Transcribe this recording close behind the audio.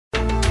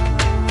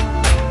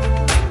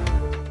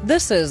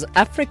This is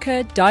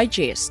Africa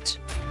Digest.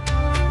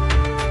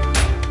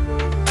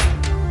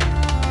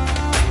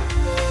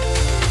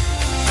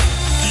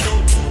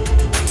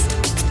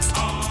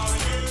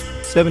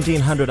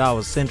 1700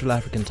 hours Central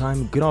African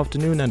Time. Good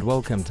afternoon and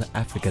welcome to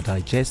Africa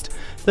Digest.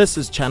 This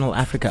is Channel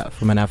Africa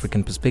from an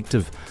African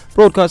perspective,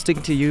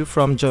 broadcasting to you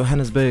from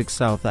Johannesburg,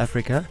 South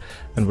Africa,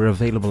 and we're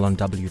available on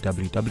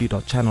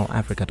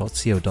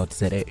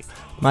www.channelafrica.co.za.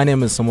 My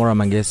name is Samora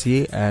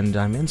Mangesi and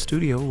I'm in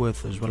studio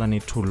with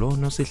Zwelane Tulo,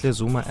 Nosihle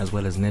Zuma, as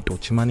well as Neto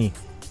Chimani.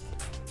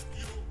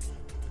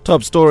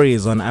 Top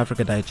stories on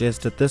Africa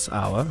Digest at this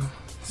hour.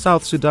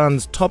 South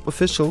Sudan's top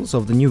officials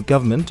of the new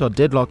government are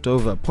deadlocked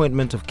over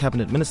appointment of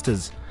cabinet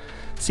ministers.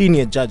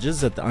 Senior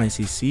judges at the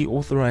ICC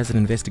authorize an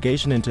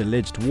investigation into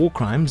alleged war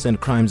crimes and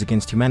crimes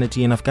against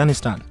humanity in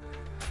Afghanistan.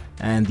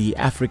 And the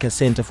Africa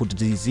Center for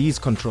Disease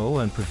Control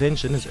and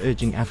Prevention is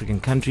urging African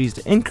countries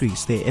to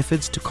increase their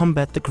efforts to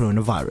combat the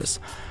coronavirus.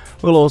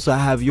 We'll also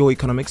have your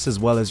economics as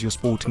well as your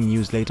sporting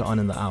news later on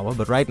in the hour.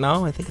 But right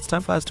now, I think it's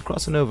time for us to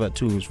cross on over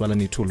to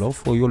Zwelane Tulo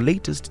for your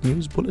latest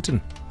news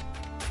bulletin.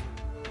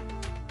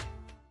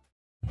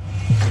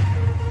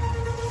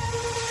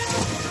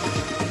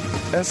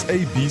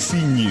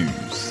 SABC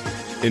News,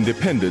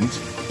 independent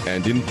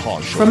and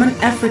impartial. From an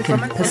African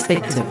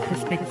perspective.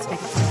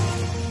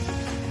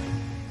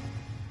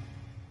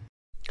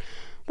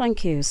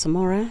 Thank you,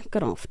 Samora.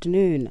 Good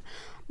afternoon.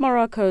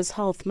 Morocco's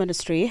health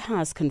ministry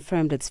has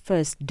confirmed its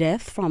first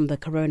death from the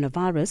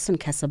coronavirus in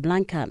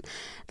Casablanca.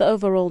 The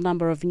overall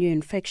number of new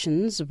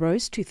infections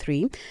rose to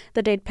 3.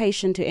 The dead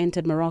patient who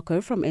entered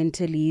Morocco from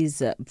Italy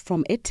is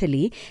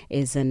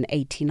an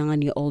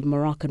 89-year-old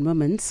Moroccan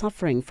woman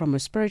suffering from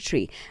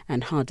respiratory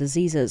and heart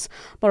diseases.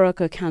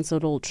 Morocco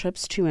cancelled all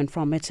trips to and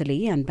from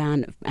Italy and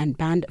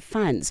banned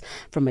fans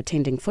from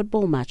attending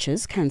football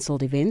matches,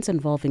 cancelled events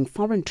involving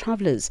foreign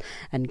travellers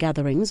and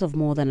gatherings of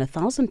more than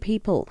 1,000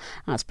 people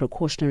as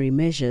precautionary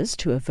measures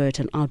to avert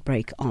an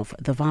outbreak of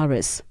the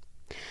virus.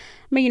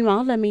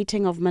 Meanwhile, a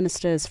meeting of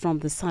ministers from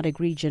the SADC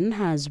region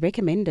has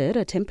recommended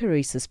a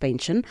temporary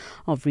suspension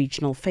of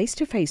regional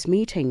face-to-face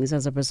meetings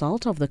as a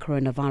result of the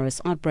coronavirus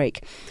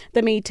outbreak.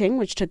 The meeting,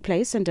 which took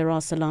place in Dar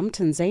es Salaam,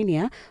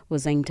 Tanzania,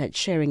 was aimed at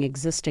sharing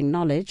existing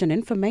knowledge and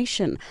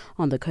information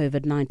on the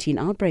COVID-19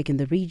 outbreak in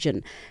the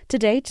region. To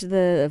date,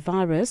 the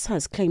virus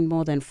has claimed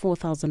more than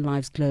 4,000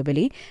 lives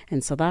globally.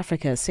 In South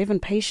Africa, 7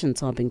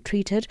 patients are being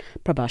treated.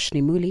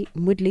 Prabhashni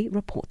Mudli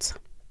reports.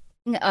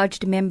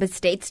 Urged member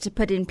states to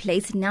put in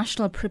place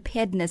national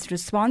preparedness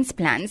response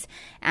plans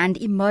and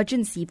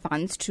emergency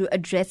funds to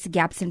address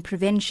gaps in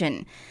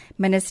prevention.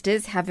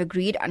 Ministers have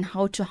agreed on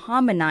how to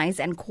harmonize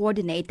and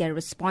coordinate their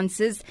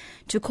responses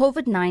to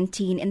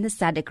COVID-19 in the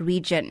SADC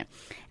region.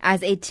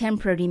 As a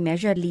temporary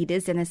measure,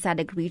 leaders in the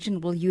SADC region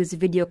will use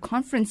video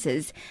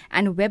conferences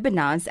and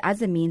webinars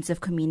as a means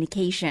of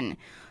communication.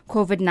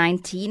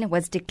 COVID-19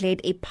 was declared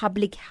a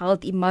public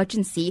health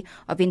emergency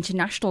of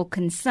international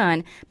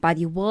concern by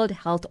the World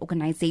Health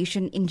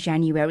Organization in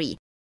January.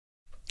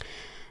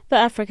 The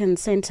African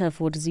Center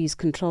for Disease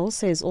Control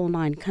says all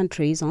 9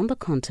 countries on the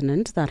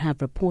continent that have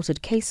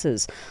reported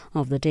cases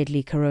of the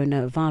deadly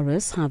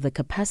coronavirus have the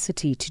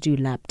capacity to do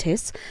lab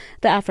tests.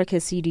 The Africa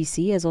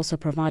CDC has also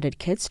provided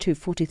kits to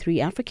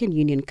 43 African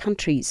Union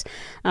countries.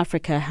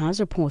 Africa has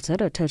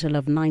reported a total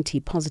of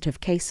 90 positive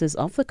cases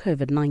of the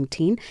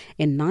COVID-19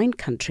 in 9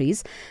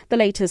 countries. The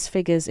latest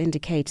figures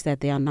indicate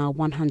that there are now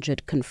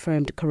 100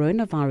 confirmed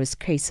coronavirus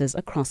cases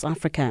across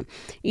Africa.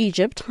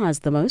 Egypt has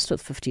the most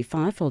with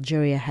 55,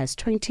 Algeria has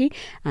 20,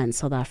 and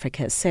South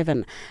Africa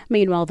 7.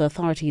 Meanwhile, the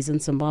authorities in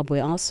Zimbabwe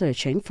are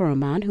searching for a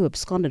man who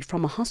absconded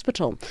from a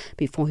hospital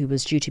before he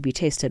was due to be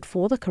tested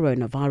for the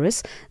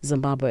coronavirus.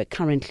 Zimbabwe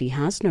currently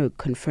has no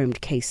confirmed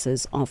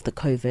cases of the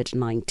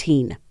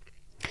COVID-19.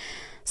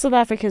 South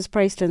Africa's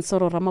President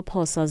Cyril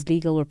Ramaphosa's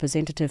legal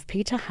representative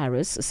Peter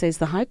Harris says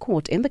the High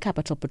Court in the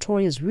capital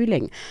Pretoria's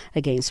ruling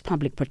against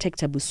Public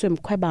Protector Buswem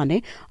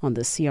Khwebane on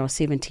the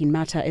CR17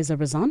 matter is a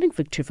resounding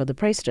victory for the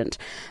president.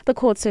 The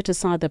court set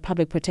aside the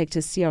Public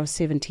Protector's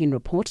CR17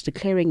 report,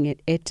 declaring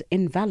it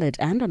invalid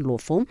and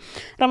unlawful.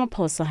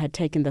 Ramaphosa had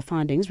taken the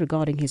findings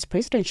regarding his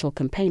presidential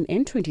campaign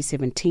in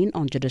 2017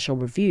 on judicial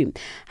review.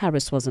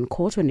 Harris was in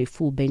court when a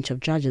full bench of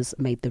judges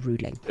made the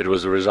ruling. It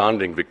was a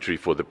resounding victory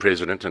for the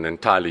president and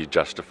entirely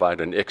justified,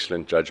 an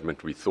excellent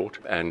judgment, we thought,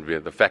 and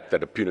the fact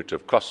that a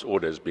punitive cost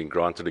order has been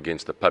granted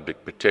against the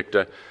public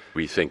protector,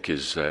 we think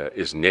is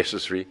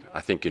necessary.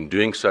 I think in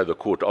doing so, the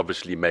court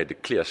obviously made a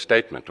clear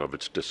statement of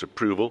its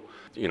disapproval.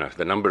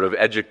 The number of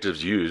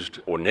adjectives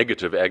used, or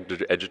negative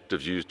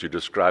adjectives used to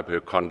describe her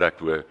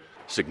conduct were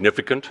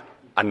significant,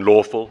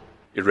 unlawful,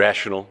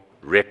 irrational,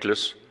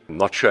 reckless,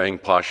 not showing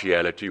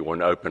partiality or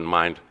an open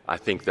mind. I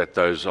think that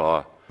those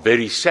are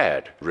very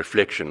sad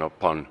reflection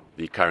upon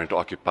the current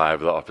occupier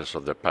of the office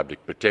of the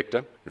Public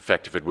Protector. In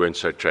fact, if it weren't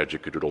so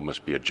tragic, it would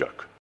almost be a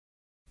joke.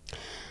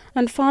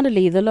 And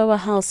finally, the lower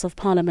house of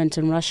parliament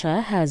in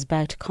Russia has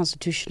backed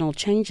constitutional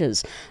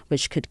changes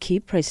which could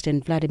keep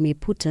President Vladimir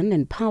Putin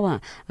in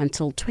power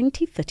until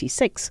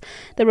 2036.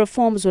 The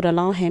reforms would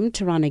allow him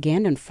to run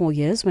again in 4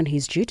 years when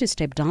he's due to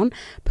step down.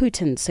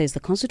 Putin says the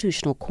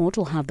Constitutional Court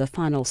will have the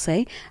final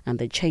say and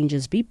the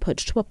changes be put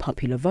to a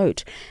popular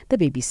vote. The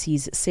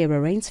BBC's Sarah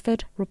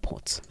Rainsford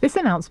reports. This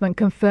announcement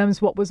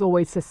confirms what was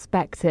always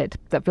suspected,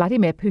 that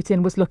Vladimir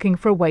Putin was looking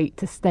for a way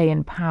to stay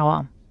in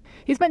power.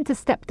 He's meant to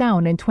step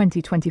down in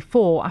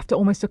 2024 after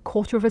almost a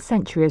quarter of a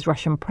century as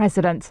Russian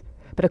president.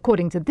 But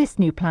according to this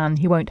new plan,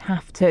 he won't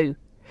have to.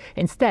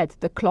 Instead,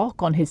 the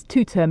clock on his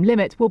 2-term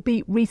limit will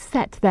be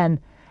reset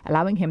then,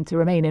 allowing him to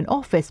remain in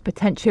office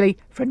potentially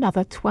for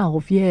another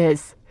 12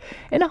 years.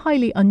 In a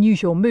highly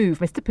unusual move,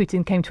 Mr.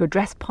 Putin came to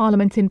address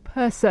Parliament in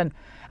person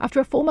after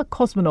a former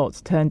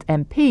cosmonaut turned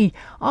MP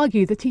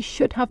argued that he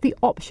should have the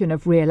option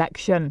of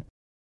re-election.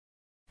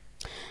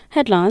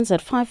 Headlines at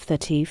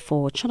 5:30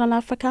 for Channel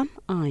Africa.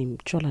 I'm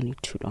Jolani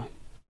Tulo.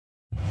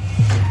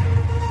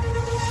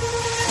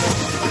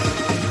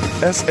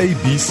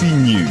 SABC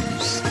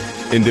News,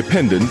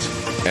 independent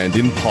and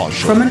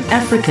impartial. From an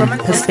African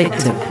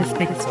perspective.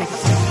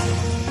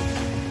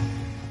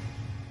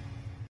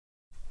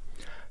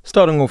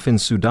 Starting off in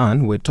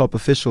Sudan, where top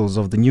officials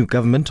of the new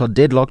government are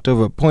deadlocked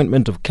over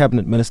appointment of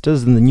cabinet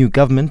ministers in the new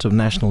government of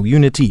national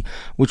unity,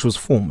 which was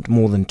formed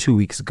more than 2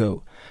 weeks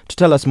ago. To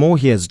tell us more,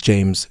 here's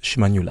James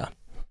Shimanyula.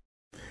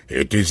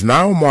 It is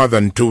now more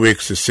than 2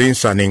 weeks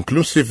since an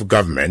inclusive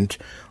government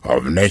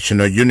of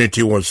national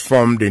unity was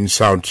formed in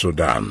South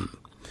Sudan.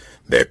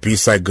 The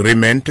peace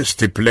agreement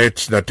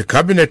stipulates that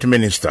cabinet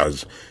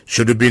ministers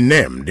should be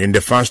named in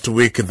the first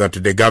week that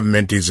the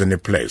government is in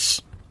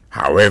place.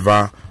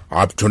 However,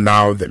 up to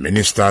now, the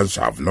ministers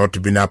have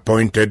not been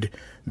appointed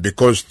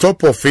because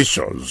top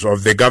officials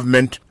of the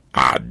government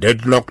are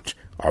deadlocked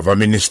over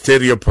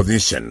ministerial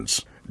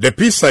positions. The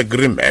peace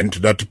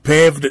agreement that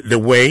paved the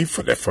way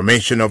for the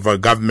formation of a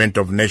government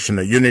of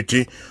national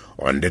unity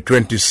on the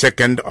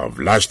 22nd of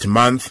last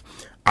month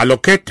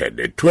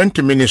allocated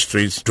 20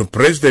 ministries to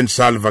President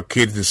Salva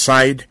Kiir's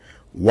side,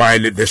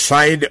 while the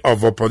side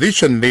of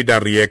opposition leader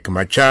Riek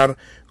Machar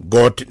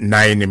got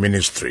 9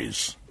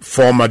 ministries.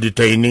 Former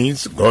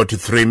detainees got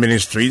 3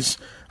 ministries,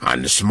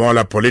 and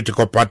smaller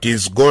political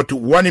parties got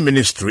 1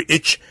 ministry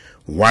each,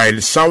 while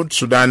South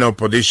Sudan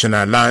Opposition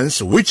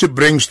Alliance, which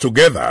brings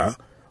together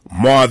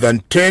more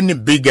than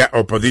 10 bigger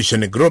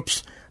opposition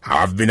groups,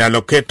 have been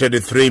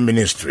allocated 3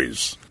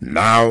 ministries.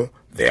 Now,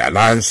 the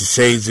alliance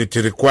says it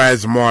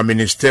requires more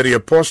ministerial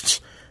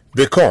posts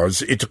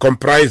because it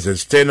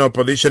comprises 10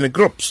 opposition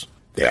groups.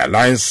 The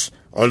alliance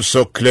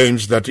also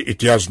claims that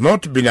it has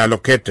not been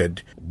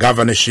allocated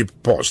governorship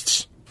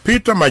posts.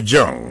 Peter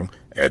Majong,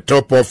 a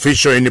top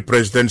official in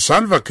President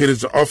Salva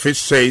Kiir's office,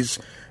 says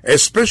a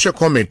special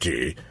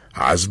committee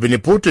has been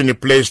put in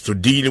place to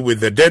deal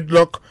with the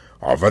deadlock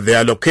over the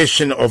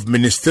allocation of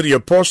ministerial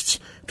posts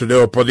to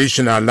the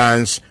opposition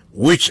alliance,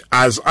 which,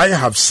 as I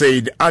have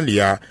said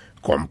earlier,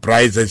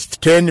 comprises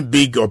 10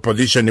 big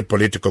opposition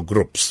political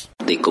groups.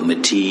 The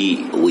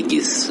committee, which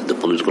is the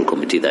political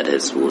committee that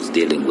was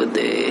dealing with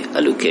the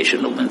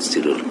allocation of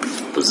ministerial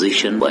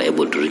position, were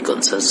able to reach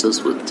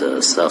consensus with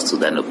the South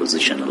Sudan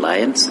Opposition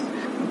Alliance,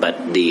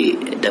 but they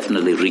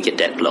definitely reached a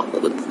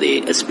deadlock with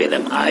the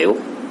SPLM-IO,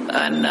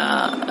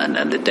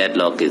 and the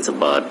deadlock is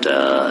about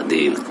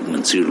the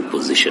ministerial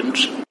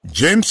positions.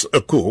 James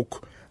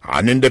Cook,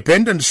 an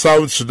independent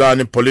South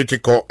Sudan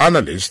political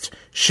analyst,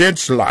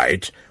 sheds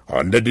light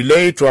on the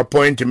delay to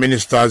appoint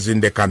ministers in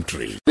the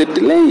country. The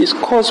delay is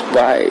caused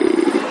by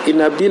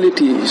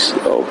inabilities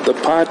of the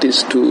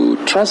parties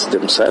to trust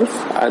themselves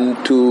and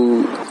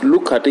to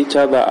look at each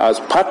other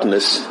as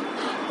partners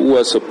who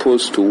are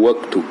supposed to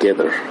work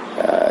together,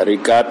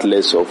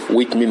 regardless of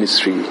which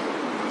ministry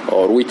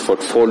or which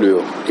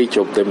portfolio each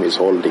of them is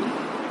holding.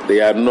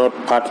 They are not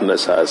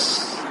partners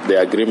as the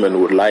agreement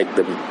would like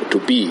them to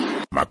be.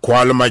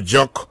 Makwal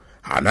Majok,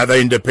 another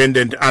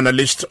independent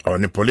analyst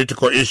on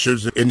political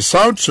issues in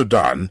South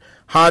Sudan,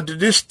 had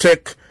this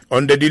take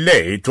on the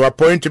delay to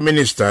appoint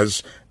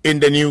ministers in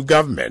the new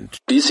government.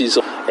 This is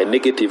a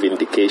negative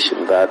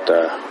indication that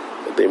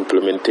the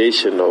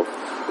implementation of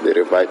the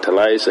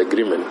revitalized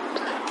agreement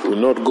will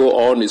not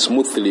go on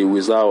smoothly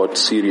without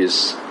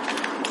serious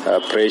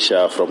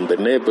pressure from the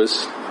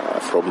neighbors,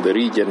 from the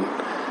region,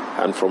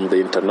 and from the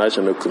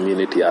international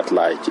community at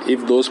large.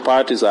 If those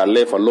parties are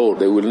left alone,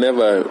 they will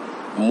never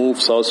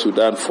move South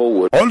Sudan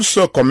forward.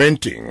 Also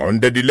commenting on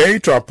the delay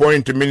to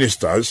appoint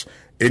ministers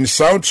in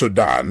South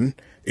Sudan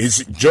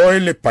is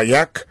Joel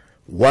Payak,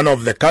 one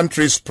of the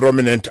country's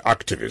prominent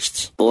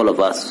activists. All of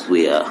us,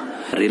 we are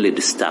really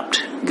disturbed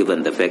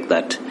given the fact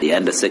that the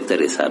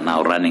undersecretaries are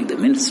now running the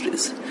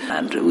ministries,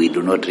 and we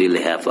do not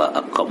really have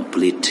a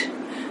complete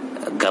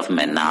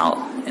government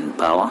now in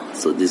power.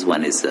 So this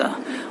one is,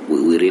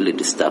 we really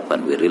disturbed,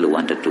 and we really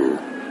wanted to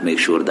make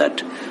sure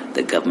that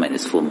the government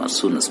is formed as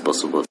soon as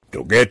possible.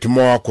 To get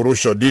more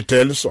crucial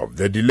details of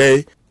the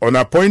delay on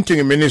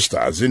appointing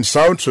ministers in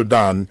South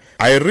Sudan,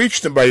 I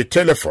reached by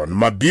telephone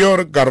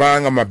Mabior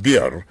Garang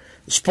Mabior,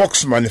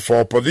 spokesman for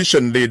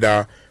opposition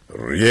leader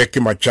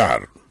Riek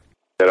Machar.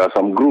 There are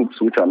some groups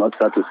which are not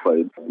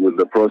satisfied with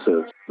the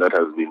process that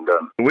has been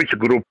done. Which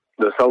group?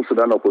 The South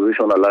Sudan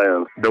Opposition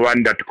Alliance. The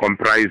one that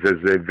comprises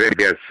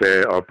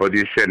various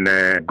opposition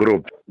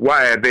groups.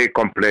 Why are they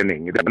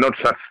complaining? They're not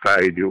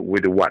satisfied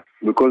with what?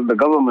 Because the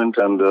government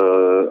and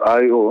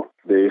IO,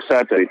 they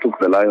took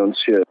the lion's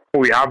share.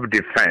 We have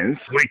defense,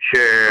 which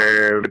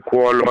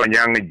Kuala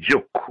Onyang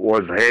Juk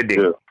was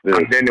heading. Yeah.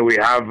 And then we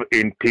have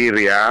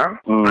interior,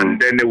 and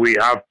then we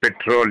have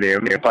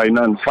petroleum.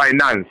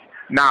 Finance.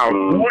 Now,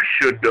 who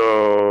should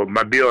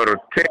Mabior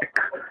take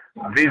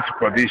these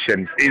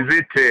positions? Is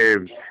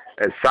it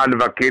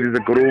Salva Kiir's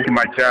group,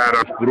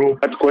 Machar's group?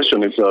 That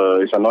question is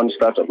a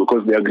non-starter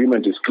because the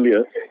agreement is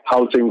clear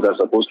how things are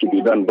supposed to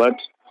be done, but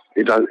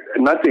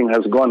nothing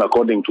has gone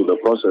according to the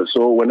process.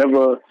 So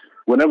whenever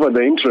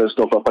the interest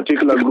of a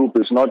particular group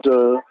is not,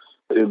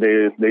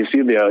 they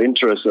see their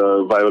interests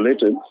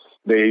violated,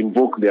 they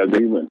invoke the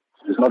agreement.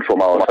 It's not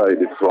from our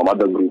side, it's from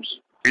other groups.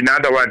 In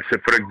other words,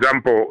 for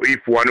example,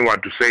 if one were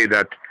to say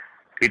that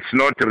it's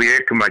not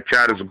Riek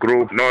Machar's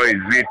group, nor is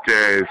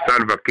it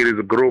Salva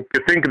Kiir's group,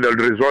 you think they'll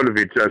resolve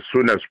it as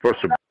soon as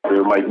possible? They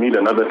might need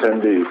another 10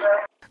 days.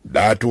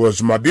 That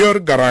was Mabior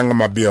Garang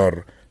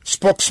Mabior,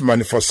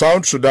 spokesman for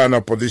South Sudan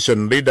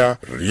opposition leader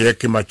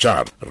Riek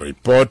Machar.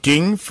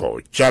 Reporting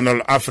for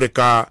Channel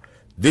Africa,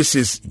 this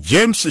is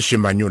James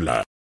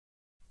Shimanyula.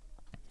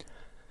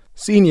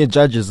 Senior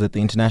judges at the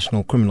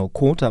International Criminal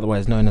Court,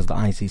 otherwise known as the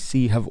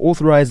ICC, have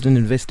authorized an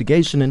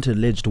investigation into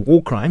alleged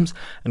war crimes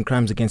and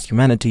crimes against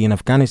humanity in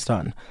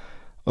Afghanistan,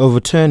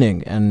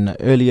 overturning an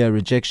earlier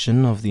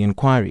rejection of the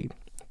inquiry.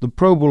 The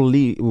probe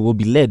will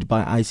be led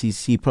by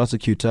ICC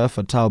prosecutor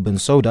Fatou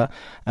Bensouda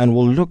and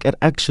will look at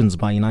actions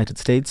by United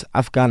States,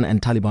 Afghan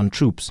and Taliban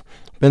troops.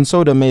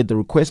 Bensouda made the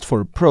request for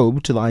a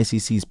probe to the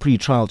ICC's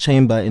pre-trial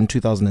chamber in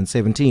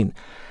 2017.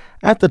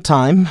 At the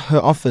time, her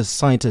office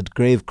cited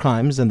grave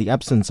crimes and the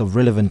absence of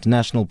relevant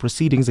national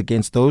proceedings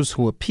against those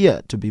who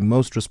appear to be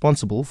most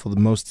responsible for the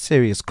most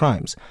serious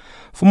crimes.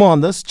 For more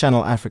on this,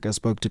 Channel Africa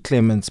spoke to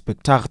Clemens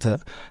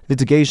Bechtarte,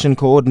 litigation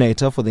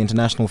coordinator for the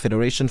International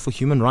Federation for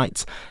Human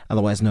Rights,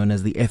 otherwise known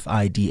as the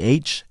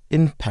FIDH,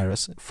 in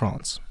Paris,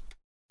 France.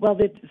 Well,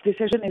 this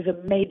decision is a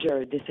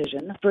major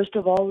decision. First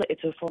of all,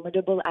 it's a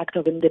formidable act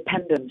of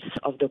independence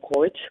of the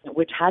court,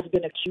 which has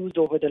been accused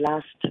over the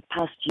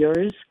past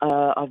years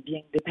of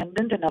being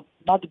dependent and of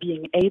not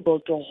being able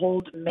to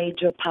hold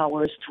major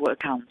powers to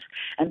account.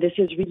 And this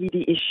is really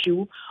the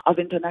issue of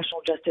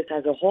international justice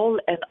as a whole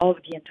and of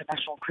the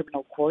International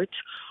Criminal Court.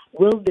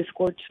 Will this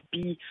court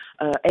be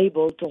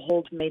able to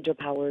hold major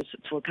powers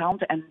to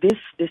account? And this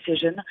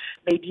decision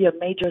may be a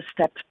major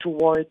step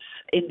towards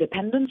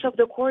independence of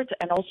the court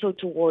and also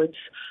towards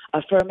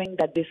affirming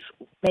that this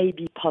may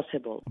be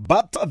possible.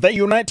 But the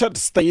United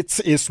States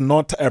is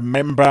not a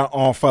member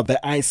of the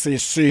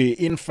ICC.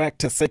 In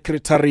fact,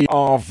 Secretary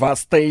of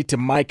State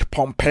Mike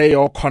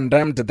Pompeo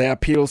condemned the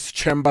appeals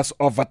chamber's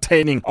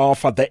overturning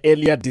of the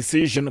earlier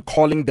decision,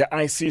 calling the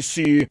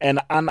ICC an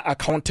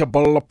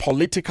unaccountable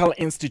political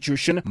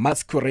institution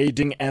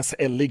masquerading as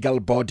a legal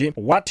body.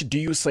 What do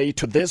you say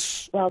to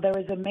this? Well, there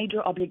is a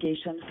major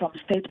obligation from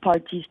state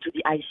parties to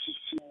the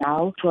ICC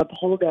now to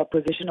uphold their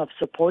position of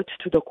support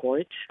to the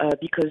court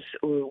because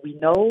we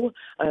know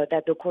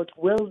that the court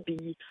will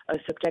be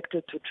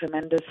subjected to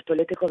tremendous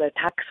political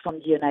attacks from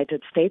the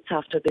United States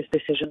after this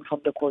decision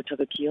from the Court of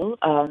Appeal.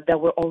 There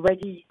were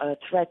already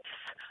threats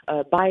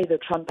by the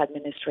Trump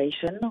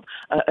administration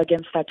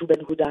against Fatou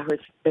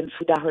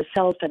Bensouda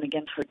herself and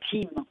against her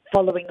team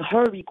following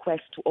her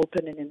request to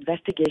open an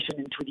investigation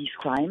into these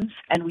crimes.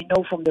 And we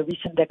know from the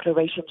recent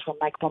declarations from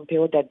Mike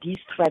Pompeo that these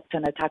threats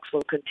and attacks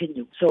will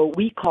continue. So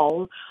we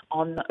call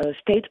on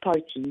state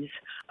parties,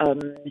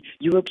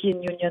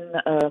 European Union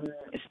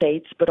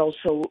states, but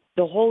also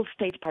the whole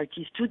state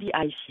parties to the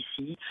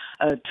ICC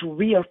to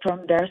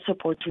reaffirm their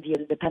support to the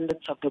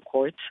independence of the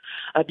court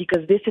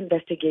because this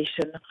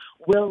investigation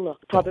will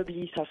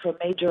probably suffer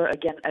major,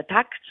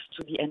 attacks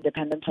to the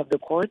independence of the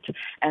court,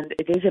 and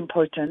it is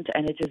important,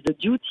 and it is the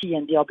duty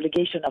and the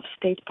obligation of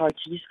state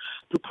parties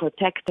to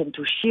protect and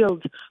to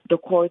shield the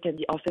court and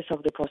the office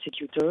of the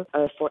prosecutor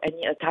for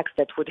any attacks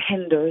that would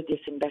hinder this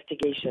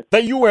investigation.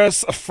 The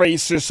U.S.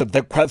 faces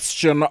the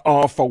question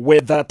of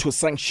whether to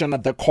sanction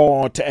the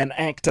court, an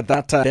act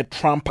that the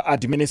Trump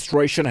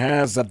administration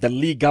has the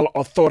legal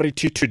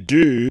authority to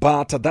do,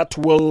 but that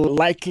will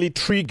likely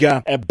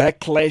trigger a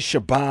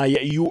backlash by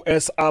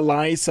U.S.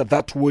 allies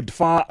that would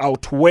far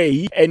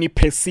outweigh any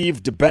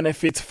perceived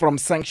benefits from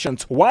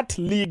sanctions. What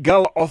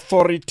legal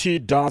authority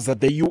does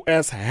the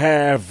U.S.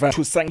 have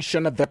to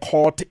sanction the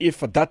court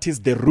if that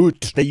is the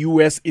route the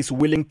U.S. is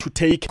willing to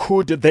take?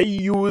 Could they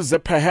use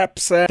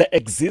perhaps the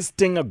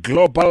existing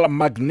global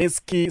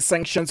Magnitsky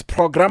sanctions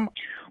program?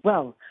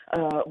 Well,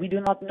 we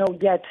do not know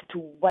yet to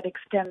what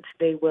extent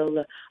they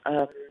will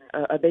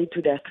obey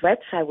to their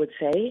threats, I would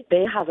say.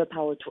 They have a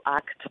power to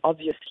act,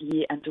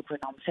 obviously, and to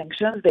pronounce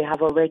sanctions. They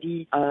have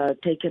already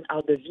taken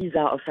out the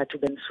visa of Fatou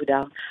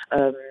Bensouda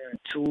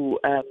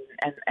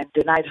and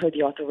denied her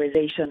the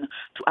authorization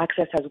to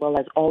access, as well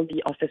as all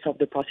the Office of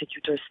the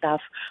Prosecutor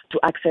staff, to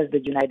access the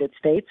United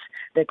States.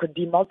 There could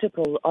be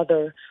multiple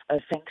other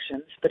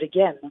sanctions. But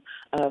again,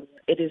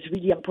 it is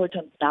really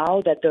important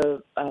now that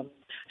the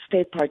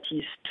state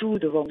parties to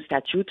the Rome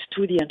Statute,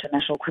 to the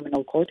International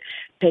Criminal Court,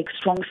 take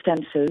strong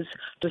stances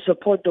to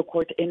support the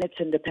court in its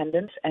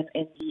independence and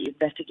in the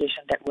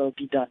investigation that will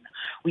be done.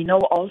 We know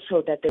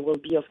also that there will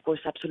be, of course,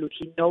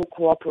 absolutely no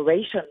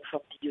cooperation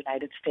from the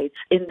United States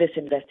in this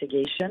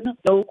investigation,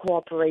 no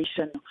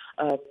cooperation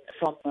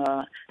from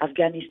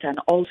Afghanistan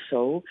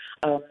also,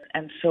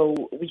 and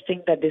so we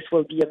think that this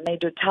will be a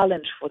major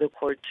challenge for the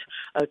court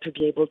to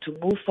be able to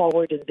move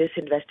forward in this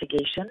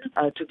investigation,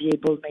 to be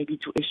able maybe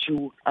to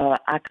issue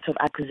acts of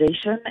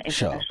accusation,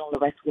 international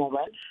arrest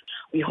warrants.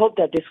 We hope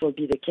that this will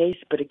be the case,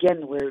 but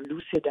again, we're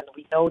lucid and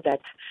we know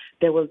that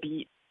there will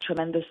be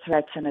tremendous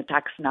threats and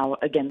attacks now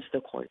against the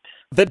court.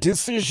 The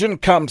decision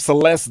comes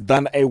less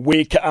than a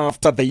week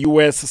after the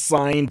U.S.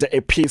 signed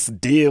a peace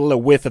deal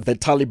with the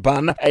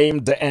Taliban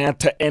aimed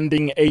at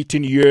ending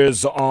 18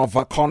 years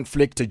of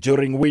conflict,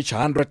 during which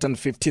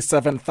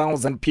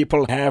 157,000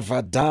 people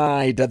have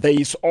died. There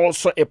is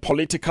also a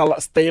political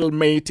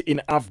stalemate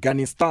in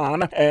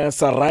Afghanistan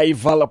as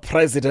rival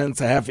presidents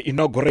have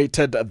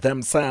inaugurated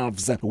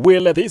themselves.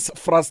 Will this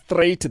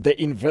frustrate the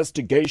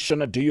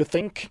investigation, do you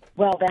think?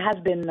 Well, there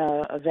has been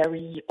a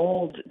very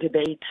old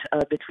debate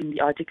between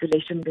the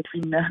articulation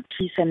between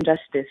peace and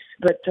justice.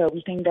 But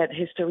we think that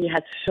history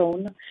has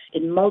shown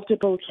in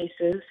multiple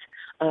cases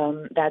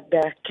that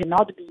there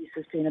cannot be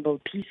sustainable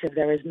peace if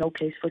there is no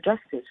place for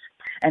justice,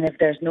 and if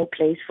there's no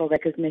place for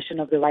recognition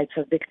of the rights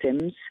of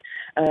victims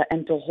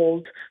and to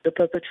hold the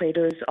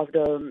perpetrators of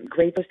the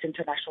gravest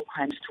international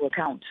crimes to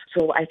account.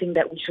 So I think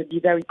that we should be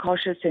very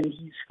cautious in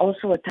these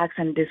also attacks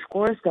and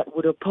discourse that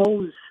would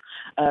oppose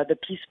the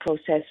peace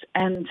process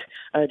and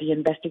the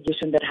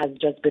investigation that has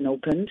just been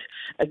opened.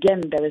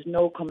 Again, there is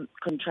no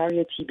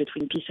contrariety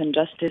between peace and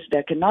justice.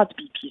 There cannot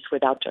be peace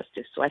without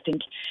justice. So I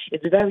think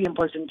it's very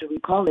important to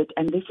recall it,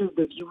 and this is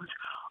the views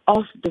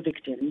of the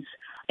victims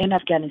in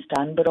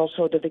Afghanistan, but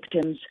also the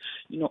victims,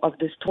 of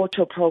this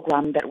torture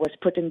program that was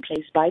put in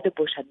place by the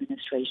Bush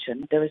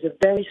administration. There is a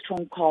very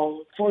strong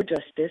call for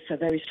justice, a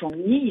very strong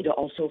need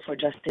also for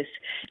justice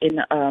in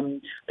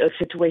a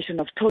situation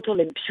of total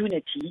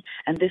impunity,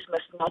 and this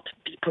must not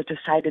be put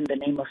aside in the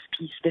name of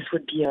peace. This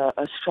would be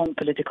a strong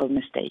political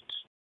mistake.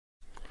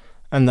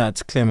 And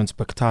that's Clemence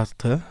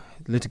Baktate,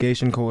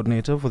 litigation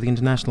coordinator for the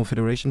International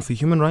Federation for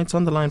Human Rights,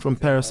 on the line from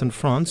Paris in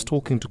France,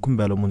 talking to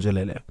Kumbelo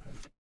Munjelele.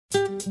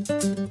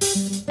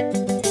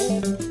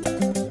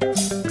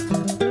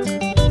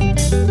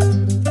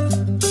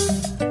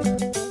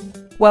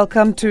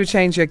 Welcome to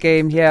Change Your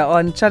Game here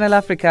on Channel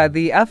Africa,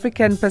 the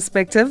African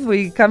perspective.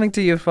 We're coming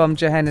to you from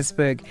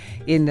Johannesburg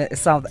in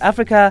South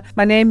Africa.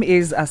 My name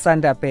is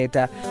Asanda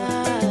Beta.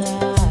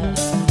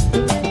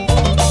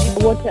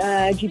 What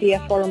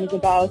GDF Forum is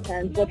about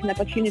and what an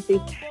opportunity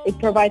it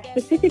provides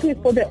specifically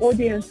for the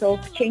audience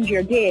of Change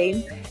Your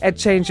Game. At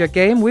Change Your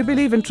Game, we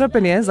believe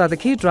entrepreneurs are the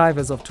key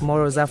drivers of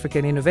tomorrow's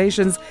African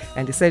innovations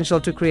and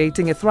essential to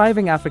creating a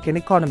thriving African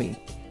economy.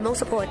 More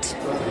support,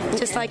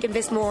 just like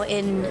invest more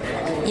in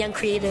young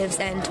creatives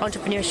and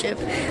entrepreneurship,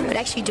 but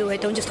actually do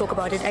it. Don't just talk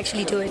about it,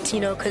 actually do it,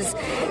 because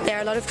there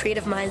are a lot of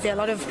creative minds, there are a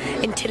lot of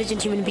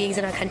intelligent human beings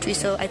in our country,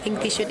 so I think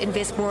they should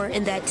invest more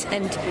in that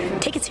and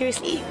take it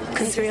seriously,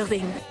 because it's a real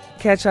thing.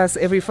 Catch us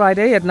every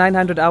Friday at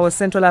 900 hours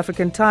Central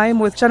African Time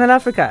with Channel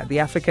Africa, the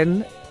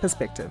African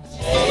perspective.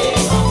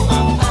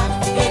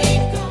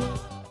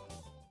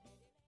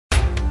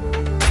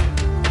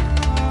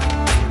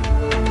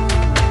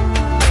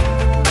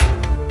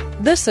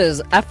 This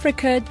is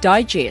Africa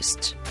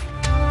Digest.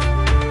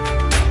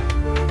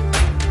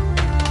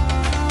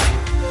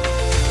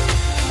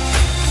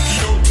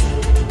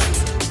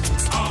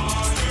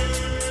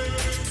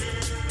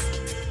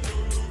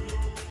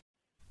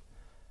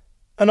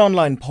 An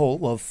online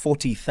poll of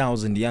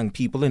 40,000 young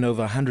people in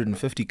over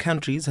 150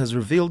 countries has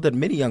revealed that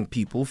many young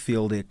people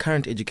feel their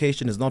current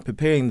education is not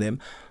preparing them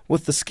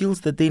with the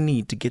skills that they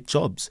need to get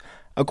jobs.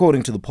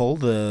 According to the poll,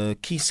 the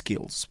key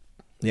skills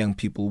young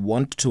people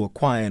want to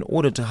acquire in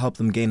order to help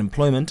them gain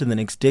employment in the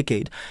next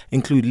decade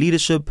include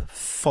leadership,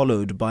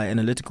 followed by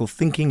analytical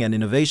thinking and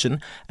innovation,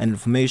 and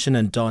information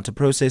and data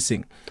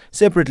processing.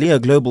 Separately, a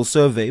global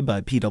survey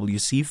by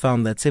PwC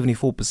found that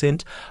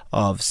 74%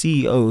 of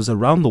CEOs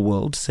around the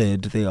world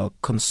said they are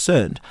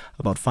concerned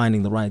about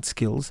finding the right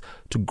skills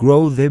to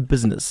grow their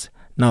business.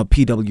 Now,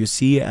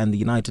 PwC and the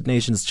United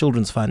Nations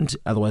Children's Fund,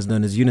 otherwise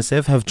known as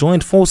UNICEF, have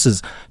joined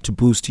forces to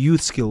boost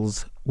youth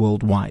skills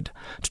worldwide.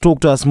 To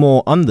talk to us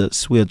more on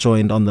this, we are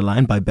joined on the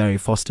line by Barry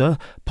Foster,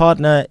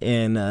 partner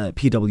in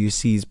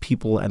PwC's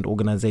People and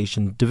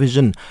Organization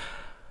Division.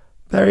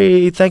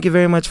 Barry, thank you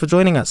very much for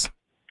joining us.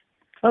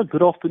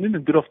 Good afternoon,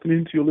 and good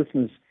afternoon to your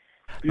listeners.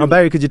 Now,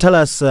 Barry, could you tell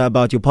us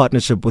about your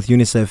partnership with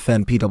UNICEF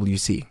and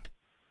PwC?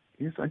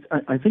 Yes,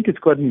 I think it's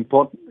quite an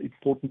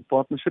important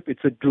partnership.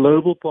 It's a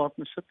global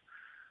partnership.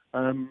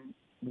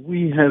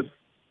 We have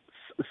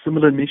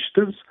similar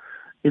initiatives.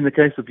 In the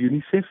case of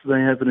UNICEF, they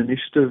have an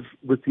initiative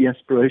with the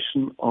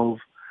aspiration of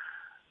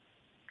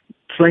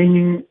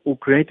training or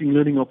creating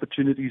learning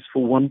opportunities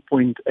for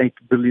 1.8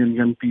 billion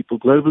young people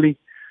globally.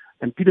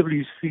 And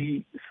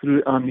PwC,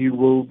 through our New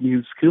World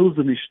New Skills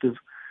initiative,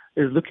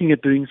 is looking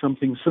at doing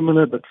something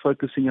similar, but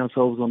focusing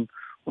ourselves on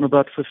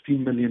about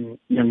 15 million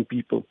young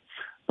people.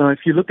 Now, if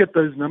you look at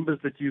those numbers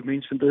that you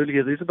mentioned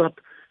earlier, there's about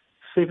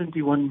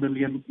 71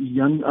 million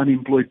young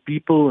unemployed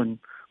people, and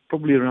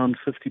probably around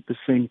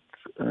 50%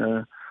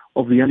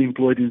 of the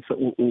unemployed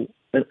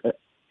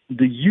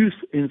the youth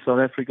in South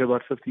Africa,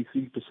 about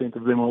 53%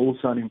 of them are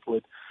also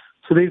unemployed.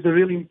 So there's a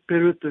real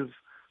imperative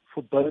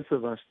for both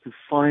of us to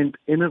find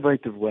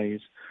innovative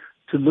ways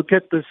to look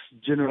at this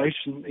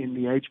generation in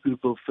the age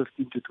group of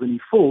 15 to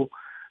 24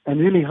 and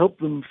really help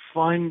them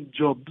find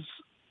jobs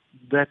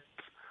that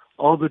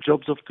are the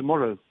jobs of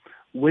tomorrow,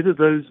 whether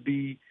those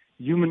be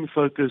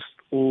human-focused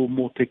or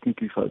more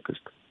technically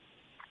focused.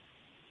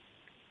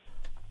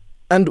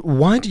 And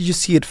why did you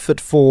see it fit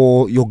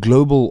for your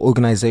global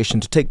organization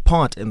to take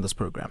part in this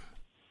program?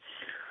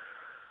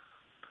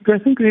 I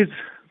think there's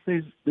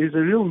a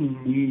real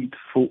need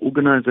for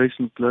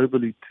organizations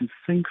globally to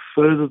think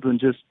further than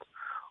just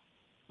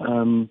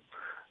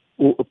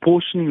or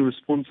apportioning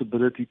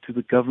responsibility to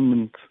the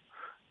government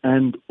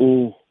and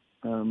or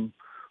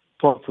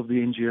parts of the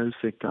NGO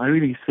sector. I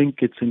really think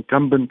it's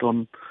incumbent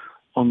on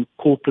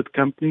corporate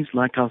companies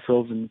like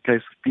ourselves, in the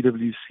case of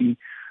PwC,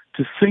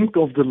 to think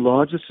of the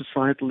larger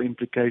societal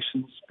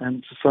implications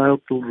and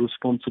societal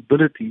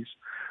responsibilities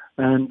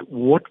and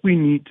what we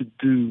need to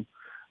do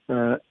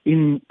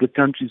in the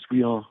countries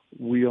we are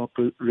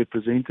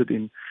represented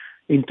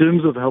in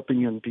terms of helping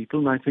young people.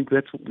 And I think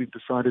that's what we've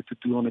decided to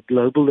do on a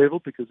global level,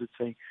 because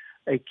it's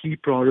a key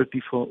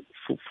priority for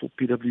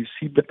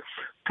PwC, but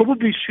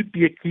probably should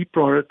be a key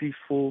priority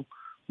for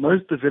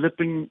most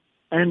developing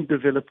and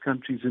developed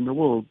countries in the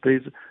world.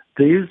 There's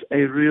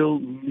a real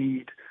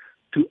need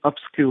to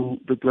upskill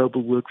the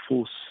global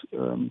workforce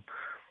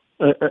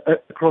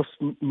across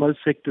most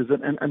sectors.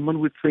 And one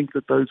would think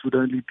that those would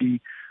only be,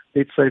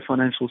 let's say,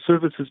 financial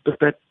services, but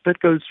that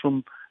goes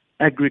from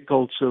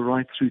agriculture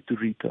right through to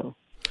retail.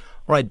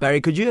 Right,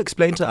 Barry, could you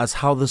explain to us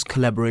how this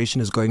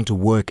collaboration is going to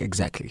work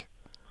exactly?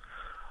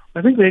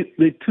 I think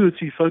there are 2 or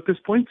 3 focus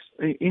points.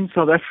 In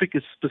South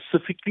Africa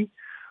specifically,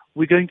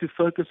 we're going to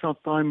focus our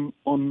time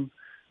on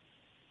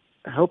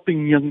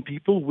helping young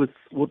people with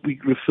what we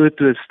refer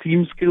to as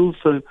STEAM skills.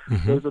 So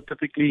those are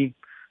typically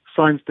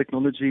science,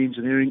 technology,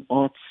 engineering,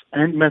 arts,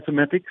 and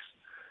mathematics.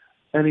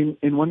 And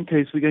in one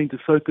case, we're going to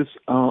focus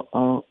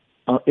our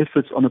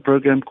efforts on a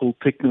program called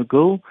Techno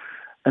Girl,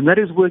 and that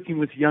is working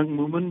with young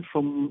women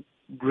from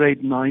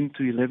grade 9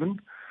 to 11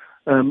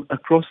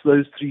 across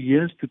those 3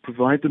 years to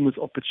provide them with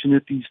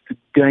opportunities to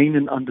gain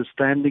an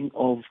understanding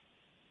of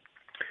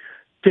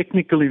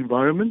technical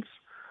environments,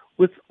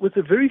 with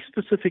a very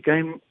specific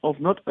aim of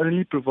not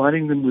only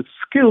providing them with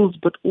skills,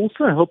 but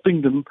also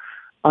helping them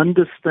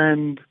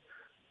understand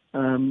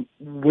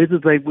whether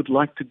they would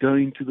like to go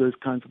into those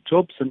kinds of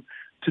jobs. And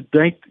to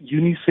date,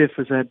 UNICEF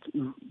has had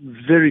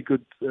very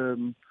good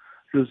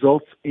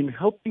results in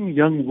helping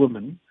young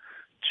women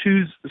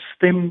choose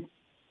STEM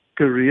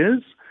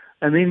careers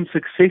and then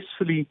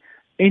successfully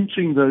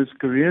entering those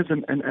careers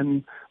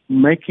and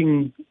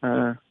making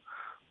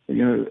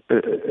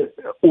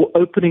or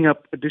opening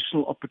up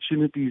additional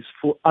opportunities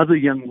for other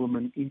young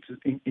women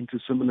into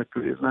similar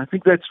careers. And I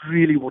think that's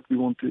really what we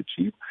want to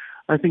achieve.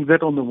 I think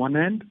that on the one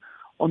hand.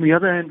 On the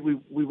other hand,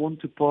 we want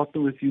to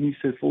partner with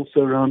UNICEF also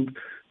around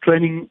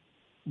training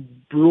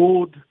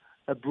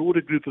a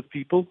broader group of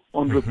people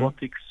on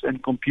robotics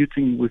and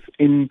computing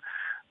within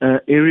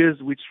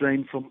areas which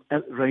range from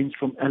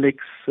Alex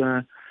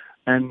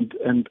and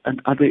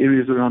other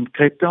areas around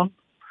Cape Town.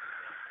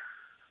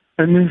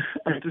 And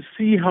to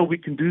see how we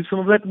can do some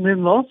of that. And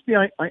then lastly,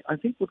 I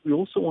think what we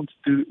also want to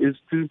do is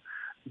to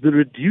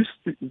reduce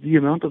the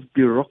amount of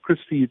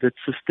bureaucracy that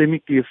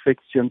systemically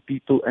affects young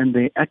people and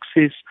their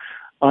access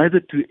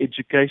either to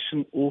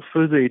education or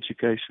further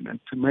education, and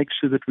to make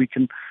sure that we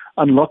can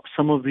unlock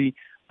some of the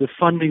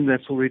funding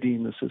that's already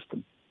in the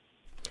system.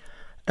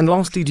 And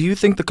lastly, do you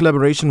think the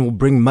collaboration will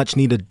bring much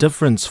needed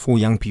difference for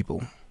young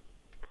people?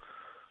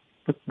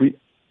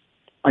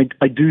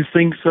 I do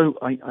think so.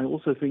 I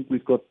also think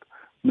we've got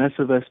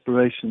massive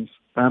aspirations.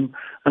 And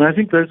I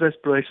think those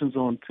aspirations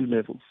are on 2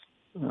 levels.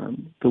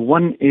 The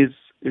one is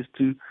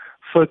to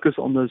focus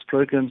on those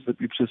programs that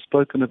we've just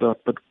spoken about,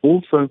 but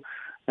also,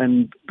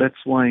 and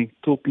that's why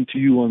talking to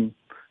you on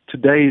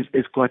today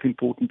is quite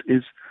important,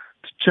 is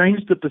to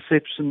change the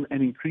perception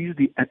and increase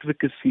the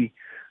advocacy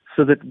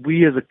so that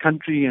we as a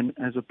country and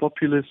as a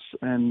populace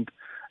and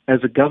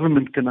as a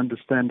government can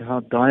understand how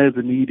dire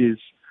the need is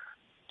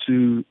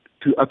to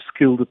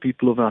upskill the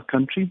people of our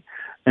country,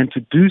 and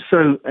to do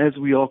so as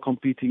we are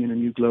competing in a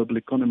new global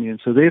economy. And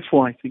so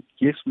therefore, I think,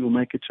 yes, we will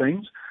make a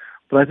change,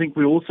 but I think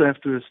we also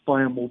have to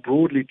aspire more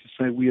broadly to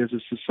say we as a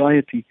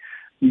society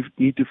we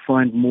need to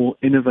find more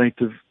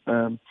innovative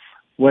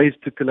ways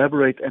to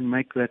collaborate and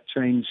make that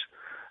change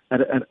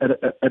at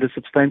a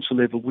substantial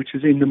level, which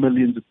is in the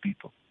millions of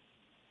people.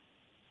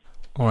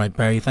 All right,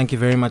 Barry, thank you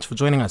very much for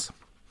joining us.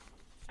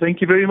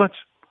 Thank you very much.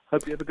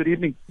 Hope you have a good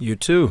evening. You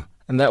too.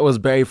 And that was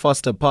Barry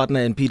Foster,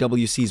 partner in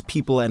PwC's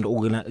People and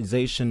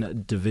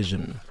Organization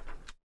Division.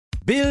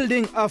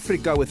 Building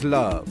Africa with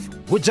love.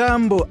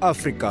 Hujambo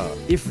Africa.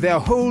 If there are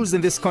holes in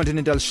this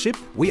continental ship,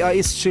 we are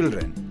its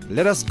children.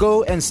 Let us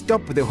go and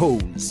stop the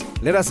holes.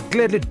 Let us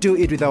gladly do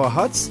it with our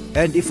hearts,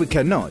 and if we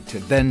cannot,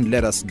 then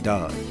let us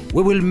die.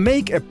 We will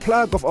make a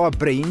plug of our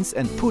brains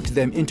and put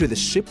them into the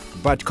ship,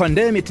 but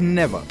condemn it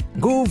never.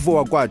 Nguvu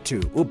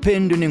wakwatu,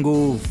 upendu ni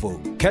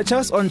nguvu. Catch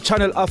us on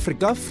Channel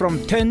Africa from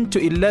 10 to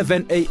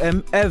 11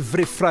 a.m.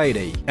 every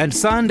Friday, and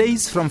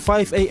Sundays from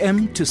 5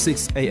 a.m. to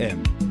 6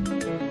 a.m.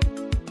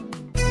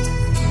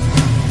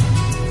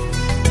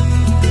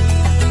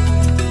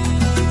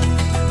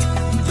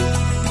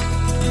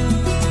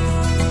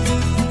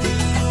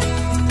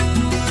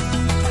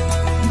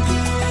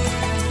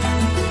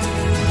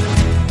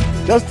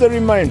 Just a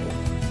reminder,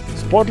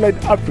 Spotlight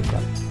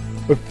Africa,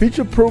 a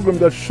feature program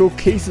that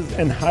showcases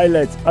and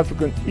highlights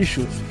African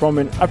issues from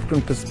an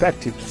African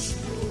perspective,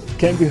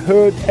 can be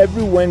heard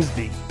every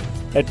Wednesday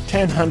at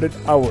 1000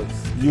 hours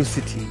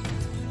UCT,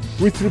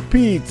 with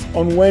repeats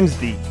on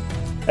Wednesday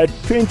at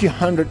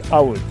 2000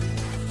 hours,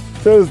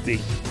 Thursday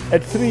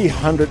at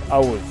 300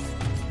 hours,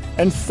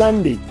 and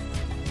Sunday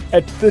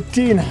at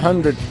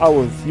 1300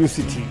 hours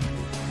UCT.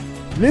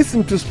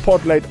 Listen to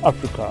Spotlight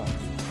Africa,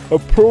 a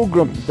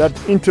program that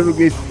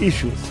interrogates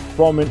issues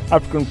from an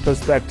African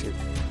perspective.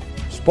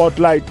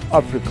 Spotlight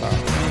Africa.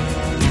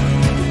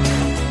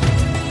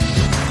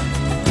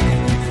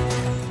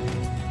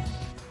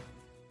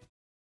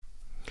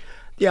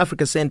 The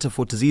Africa Centre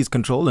for Disease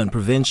Control and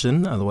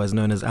Prevention, otherwise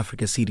known as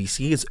Africa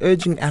CDC, is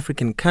urging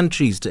African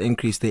countries to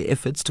increase their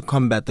efforts to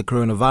combat the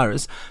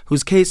coronavirus,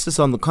 whose cases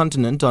on the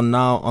continent are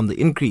now on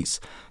the increase.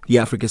 The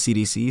Africa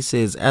CDC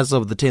says as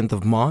of the 10th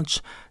of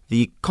March,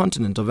 the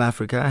continent of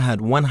Africa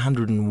had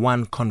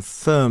 101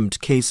 confirmed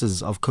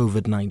cases of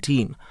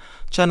COVID-19.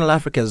 Channel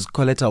Africa's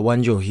Coletta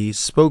Wanjohi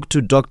spoke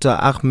to Dr.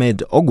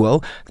 Ahmed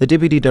Ogwell, the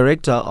Deputy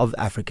Director of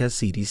Africa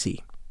CDC.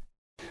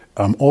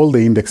 All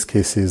the index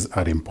cases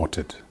are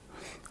imported.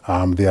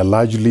 They are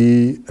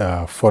largely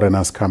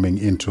foreigners coming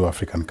into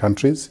African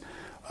countries.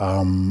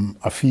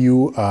 A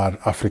few are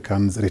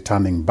Africans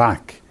returning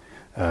back,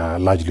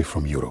 largely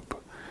from Europe.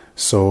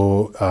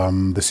 So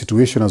the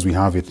situation as we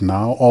have it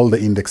now, all the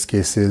index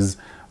cases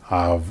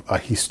have a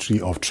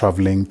history of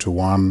traveling to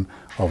one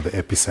of the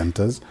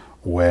epicenters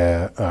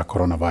where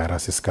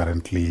coronavirus is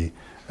currently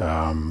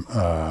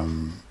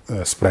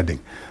spreading.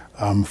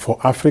 For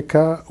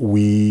Africa,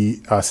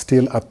 we are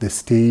still at the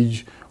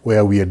stage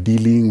where we are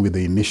dealing with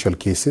the initial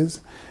cases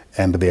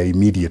and their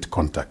immediate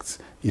contacts.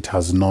 It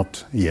has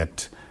not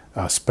yet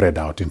spread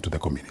out into the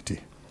community.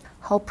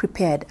 How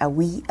prepared are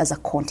we as a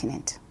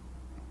continent?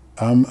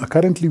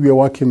 Currently, we are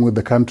working with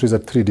the countries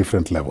at 3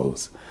 different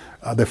levels.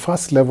 The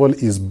first level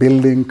is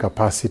building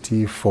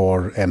capacity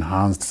for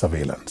enhanced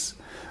surveillance.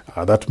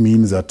 That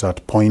means that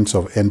at points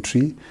of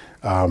entry,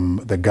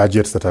 the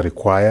gadgets that are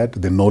required,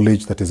 the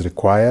knowledge that is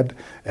required,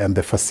 and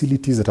the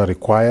facilities that are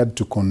required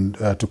to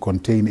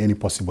contain any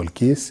possible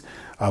case,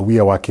 we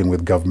are working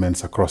with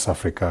governments across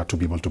Africa to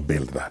be able to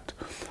build that.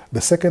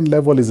 The second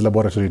level is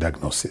laboratory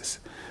diagnosis.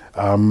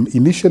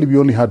 Initially, we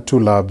only had 2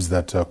 labs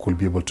that could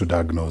be able to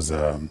diagnose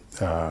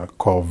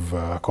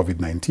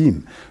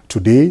COVID-19.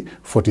 Today,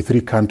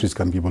 43 countries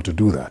can be able to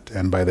do that.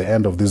 And by the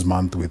end of this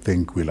month, we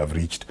think we'll have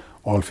reached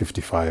all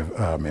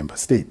 55 member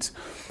states.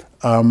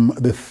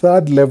 The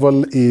third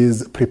level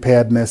is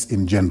preparedness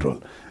in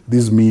general.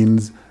 This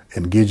means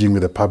engaging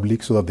with the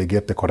public so that they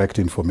get the correct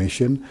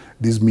information.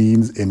 This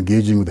means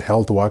engaging with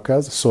health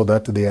workers so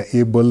that they are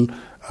able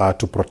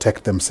to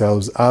protect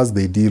themselves as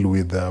they deal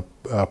with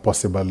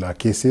possible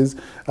cases.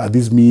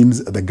 This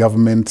means the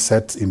government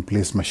sets in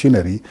place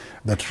machinery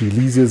that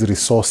releases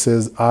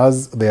resources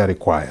as they are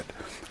required.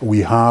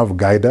 We have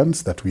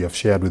guidance that we have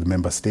shared with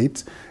member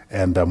states,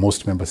 and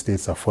most member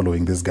states are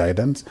following this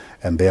guidance,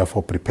 and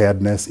therefore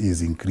preparedness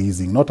is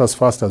increasing, not as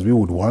fast as we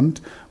would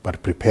want,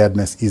 but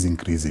preparedness is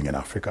increasing in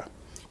Africa.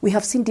 We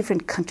have seen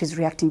different countries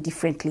reacting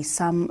differently,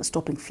 some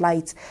stopping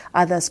flights,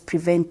 others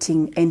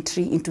preventing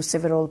entry into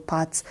several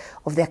parts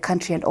of their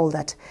country and all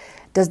that.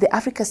 Does the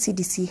Africa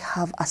CDC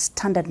have a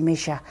standard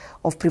measure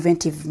of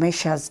preventive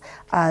measures,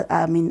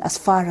 as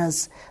far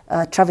as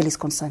travel is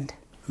concerned?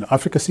 In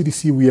Africa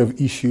CDC, we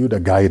have issued a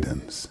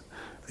guidance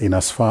in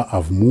as far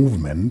as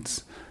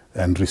movements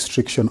and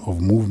restriction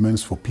of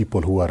movements for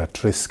people who are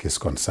at risk is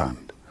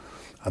concerned.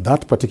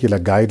 That particular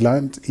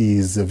guideline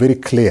is very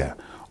clear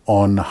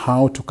on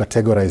how to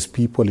categorize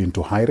people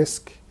into high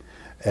risk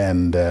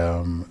and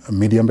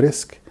medium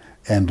risk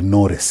and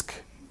no risk.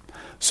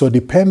 So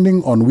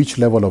depending on which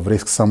level of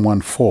risk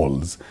someone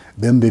falls,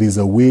 then there is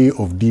a way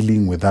of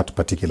dealing with that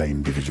particular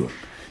individual.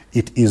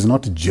 It is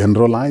not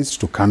generalized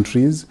to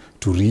countries,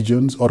 to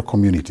regions or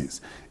communities.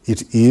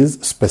 It is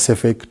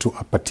specific to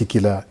a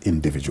particular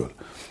individual.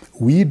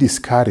 We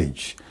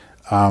discourage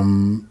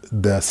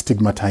the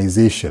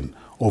stigmatization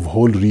of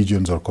whole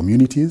regions or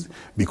communities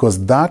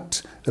because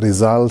that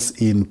results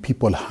in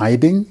people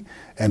hiding,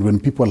 and when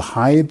people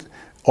hide,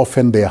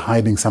 often they are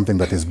hiding something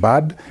that is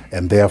bad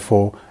and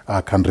therefore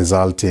can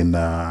result in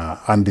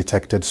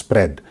undetected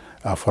spread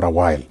for a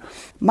while.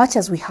 Much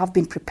as we have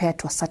been prepared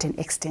to a certain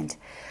extent,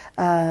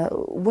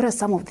 what are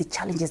some of the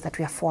challenges that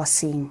we are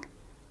foreseeing?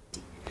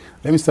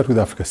 Let me start with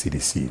Africa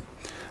CDC.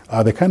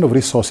 The kind of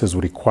resources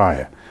we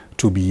require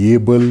to be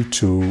able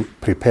to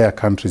prepare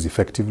countries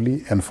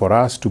effectively and for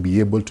us to be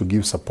able to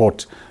give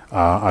support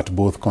at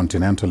both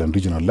continental and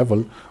regional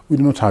level, we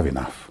do not have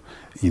enough.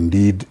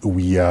 Indeed,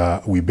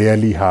 we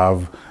barely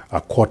have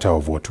a quarter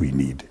of what we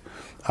need.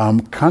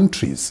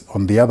 Countries,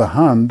 on the other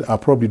hand, are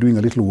probably doing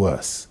a little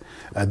worse.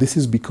 This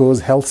is because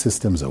health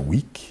systems are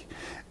weak,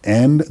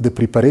 and the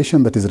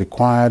preparation that is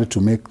required to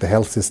make the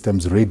health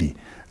systems ready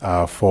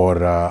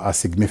for a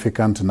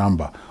significant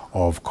number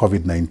of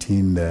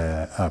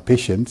COVID-19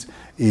 patients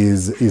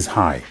is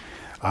high.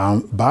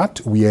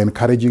 But we are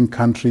encouraging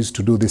countries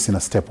to do this in a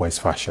stepwise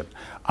fashion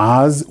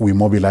as we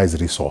mobilize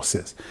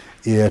resources.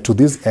 To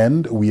this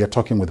end, we are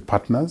talking with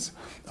partners,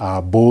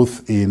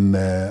 both in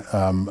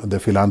the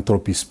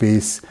philanthropy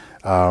space,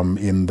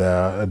 in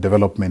the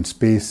development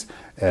space,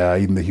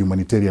 in the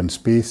humanitarian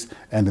space,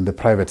 and in the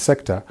private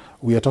sector.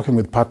 We are talking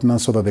with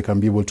partners so that they can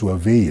be able to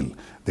avail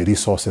the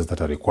resources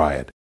that are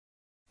required.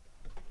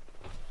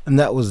 And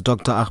that was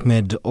Dr.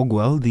 Ahmed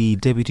Ogwell, the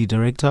Deputy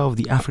Director of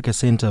the Africa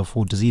Center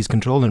for Disease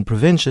Control and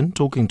Prevention,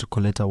 talking to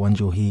Coletta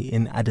Wanjohi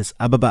in Addis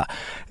Ababa.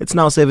 It's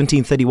now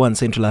 17:31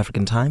 Central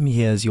African Time.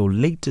 Here's your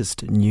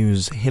latest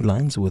news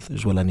headlines with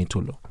Zwelani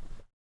Tulo.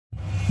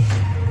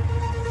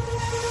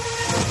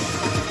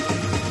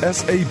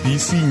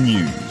 SABC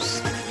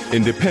News,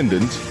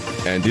 independent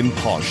and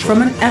impartial.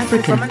 From an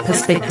African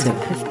perspective.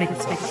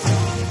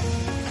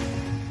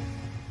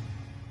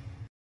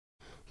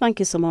 Thank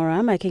you,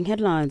 Samora. Making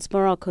headlines,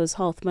 Morocco's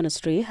health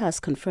ministry has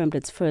confirmed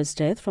its first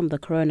death from the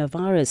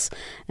coronavirus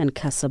in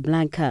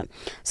Casablanca.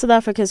 South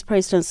Africa's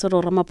President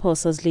Cyril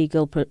Ramaphosa's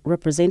legal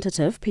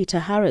representative, Peter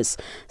Harris,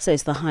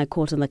 says the High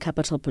Court in the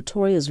capital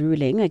Pretoria's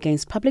ruling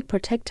against Public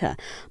Protector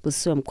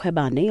Busuam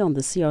Khwebane on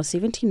the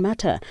CR17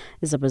 matter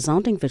is a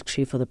resounding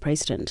victory for the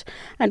president.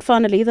 And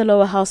finally, the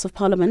lower house of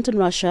parliament in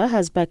Russia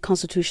has backed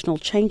constitutional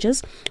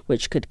changes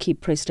which could keep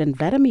President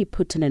Vladimir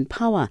Putin in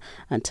power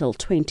until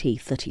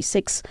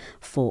 2036.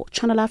 For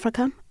Channel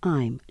Africa,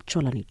 I'm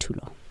Cholani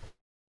Tulo.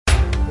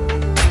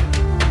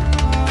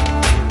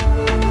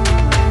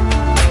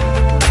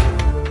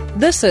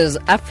 This is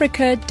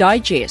Africa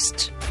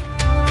Digest.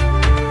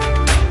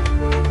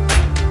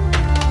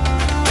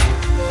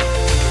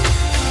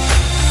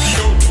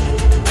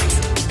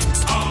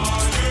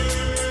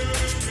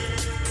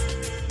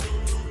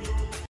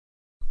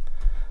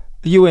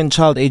 The UN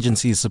Child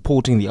Agency is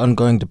supporting the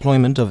ongoing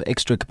deployment of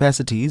extra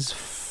capacities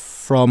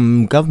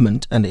from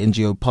government and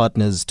NGO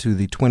partners to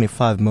the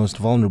 25 most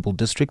vulnerable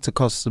districts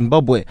across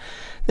Zimbabwe.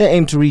 They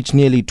aim to reach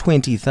nearly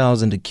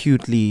 20,000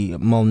 acutely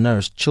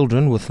malnourished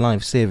children with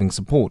life-saving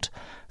support.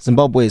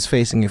 Zimbabwe is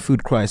facing a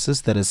food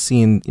crisis that has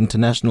seen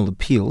international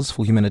appeals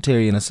for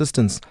humanitarian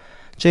assistance.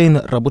 Jane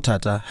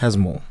Rabutata has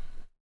more.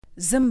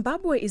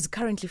 Zimbabwe is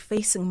currently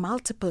facing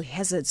multiple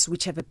hazards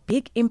which have a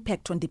big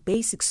impact on the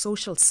basic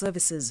social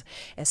services,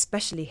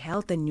 especially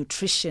health and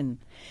nutrition.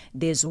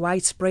 There's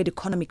widespread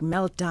economic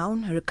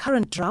meltdown, a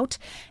recurrent drought,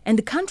 and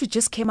the country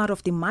just came out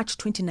of the March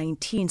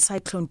 2019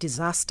 cyclone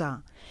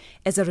disaster.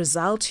 As a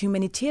result,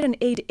 humanitarian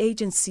aid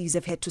agencies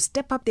have had to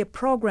step up their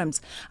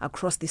programs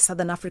across the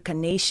Southern African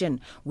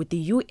nation, with the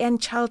UN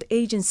Child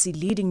Agency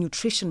leading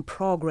nutrition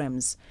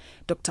programs.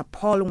 Dr.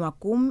 Paul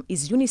Nwakum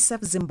is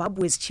UNICEF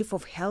Zimbabwe's Chief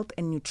of Health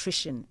and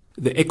Nutrition.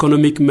 The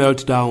economic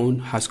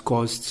meltdown has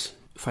caused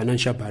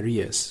financial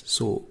barriers.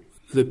 So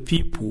the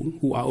people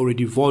who are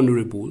already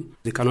vulnerable,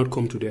 they cannot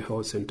come to their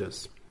health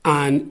centers.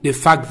 And the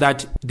fact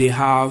that they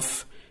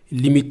have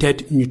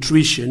limited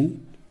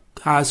nutrition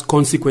has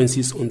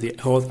consequences on the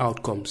health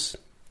outcomes,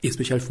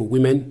 especially for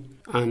women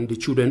and the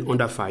children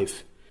under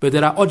 5. But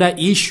there are other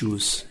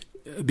issues.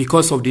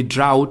 Because of the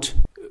drought,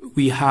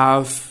 we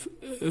have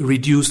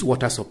reduced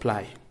water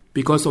supply.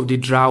 Because of the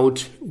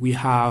drought, we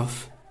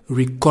have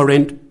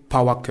recurrent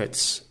power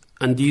cuts,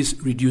 and this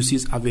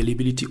reduces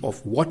availability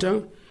of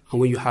water. And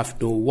when you have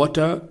no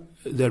water,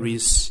 there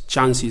is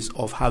chances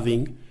of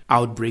having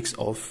outbreaks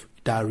of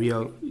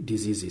diarrheal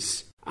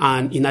diseases.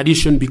 And in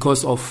addition,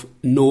 because of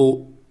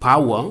no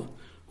power,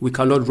 we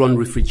cannot run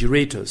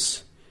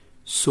refrigerators.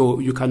 So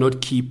you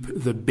cannot keep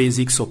the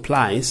basic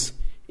supplies,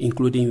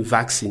 including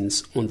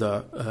vaccines, on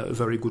the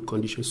very good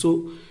condition.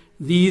 So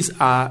these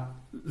are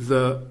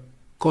the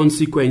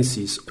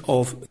consequences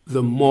of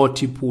the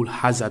multiple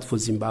hazards for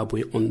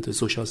Zimbabwe on the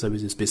social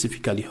services,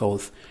 specifically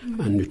health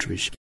and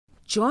nutrition.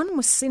 John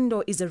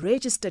Musindo is a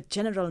registered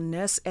general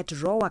nurse at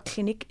Roa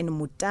Clinic in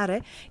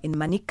Mutare in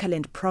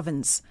Manicaland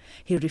province.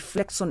 He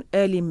reflects on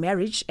early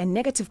marriage, a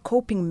negative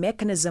coping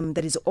mechanism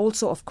that is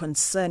also of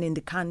concern in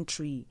the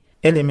country.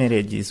 Early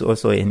marriage is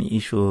also an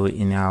issue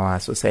in our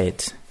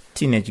society.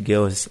 Teenage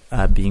girls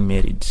are being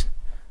married,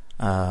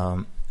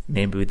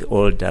 maybe with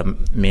older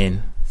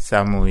men,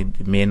 some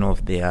with men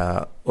of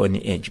their own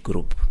age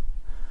group.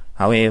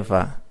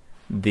 However,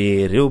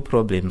 the real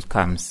problems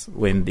comes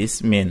when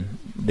these men,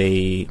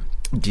 they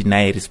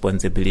deny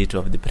responsibility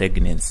of the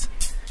pregnancy.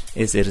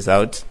 As a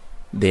result,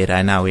 they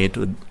run away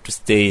to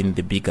stay in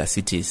the bigger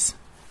cities,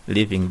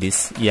 leaving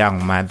this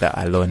young mother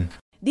alone.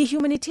 The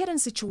humanitarian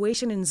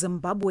situation in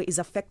Zimbabwe is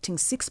affecting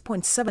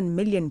 6.7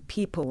 million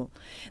people.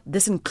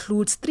 This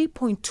includes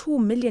 3.2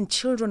 million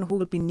children who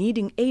will be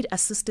needing aid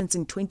assistance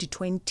in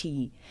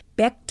 2020.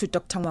 Back to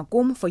Dr.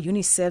 Mwagum for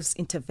UNICEF's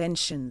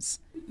interventions.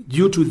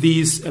 Due to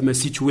this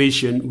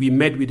situation, we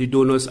met with the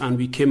donors and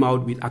we came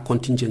out with a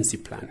contingency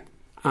plan.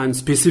 And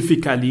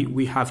specifically,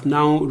 we have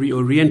now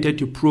reoriented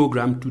the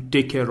program to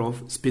take care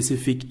of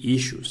specific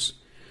issues.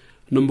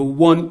 Number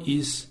one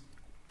is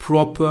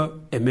proper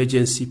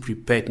emergency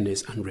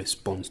preparedness and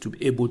response, to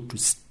be able to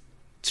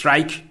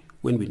strike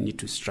when we need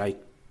to strike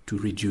to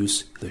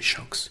reduce the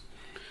shocks.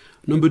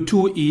 Number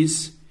two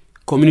is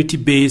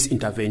community-based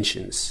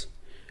interventions,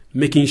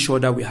 making sure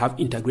that we have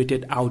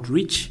integrated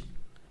outreach.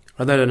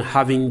 Rather than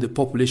having the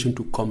population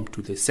to come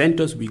to the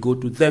centers, we go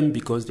to them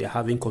because they're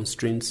having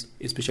constraints,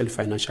 especially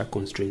financial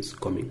constraints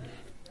coming.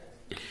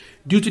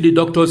 Due to the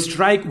doctor's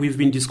strike, we've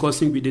been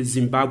discussing with the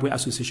Zimbabwe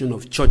Association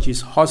of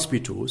Churches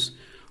Hospitals,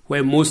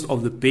 where most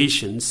of the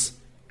patients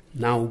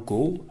now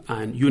go,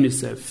 and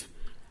UNICEF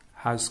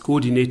has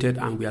coordinated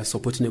and we are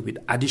supporting it with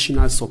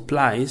additional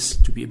supplies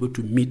to be able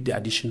to meet the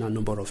additional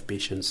number of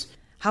patients.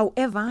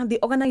 However,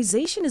 the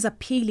organization is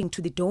appealing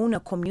to the donor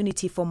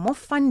community for more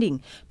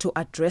funding to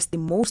address the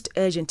most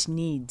urgent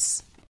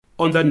needs.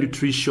 Under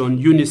nutrition,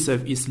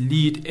 UNICEF is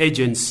lead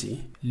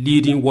agency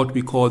leading what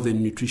we call the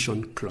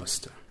nutrition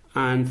cluster.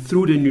 And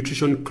through the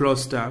nutrition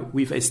cluster,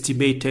 we've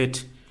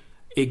estimated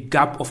a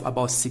gap of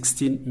about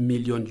 $16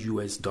 million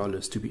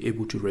to be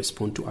able to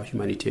respond to our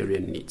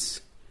humanitarian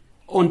needs.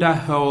 Under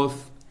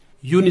health,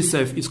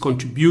 UNICEF is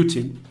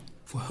contributing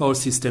for health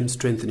system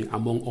strengthening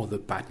among other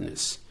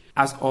partners.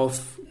 As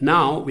of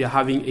now, we are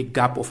having a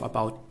gap of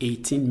about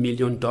 $18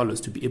 million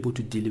to be able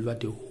to deliver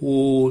the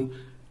whole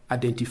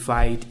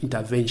identified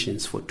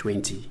interventions for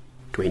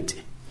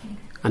 2020.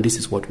 And this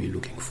is what we're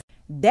looking for.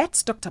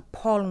 That's Dr.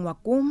 Paul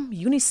Mwagum,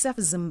 UNICEF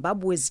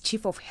Zimbabwe's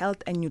Chief of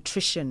Health and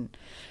Nutrition.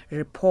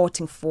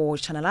 Reporting for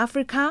Channel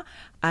Africa,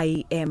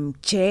 I am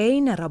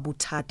Jane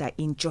Rabutata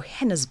in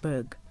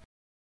Johannesburg.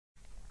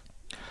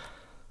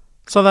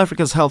 South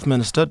Africa's Health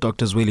Minister,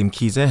 Dr. Zweli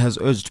Mkhize, has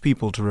urged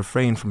people to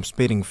refrain from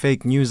spreading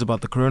fake news about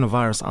the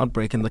coronavirus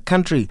outbreak in the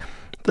country.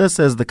 This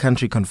as the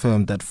country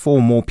confirmed that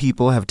 4 more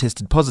people have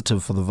tested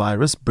positive for the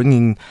virus,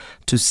 bringing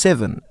to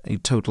 7 a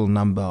total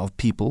number of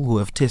people who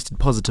have tested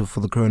positive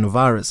for the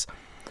coronavirus.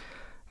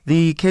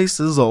 The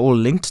cases are all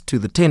linked to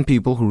the 10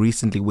 people who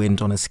recently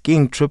went on a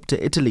skiing trip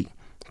to Italy.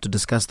 To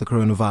discuss the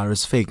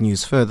coronavirus fake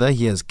news further,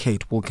 here's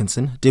Kate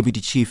Wilkinson, Deputy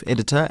Chief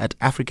Editor at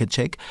Africa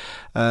Check,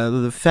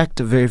 the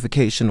fact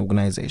verification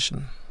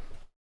organization.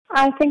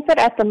 I think that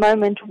at the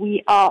moment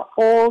we are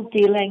all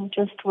dealing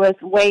just with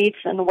waves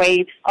and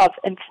waves of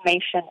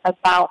information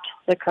about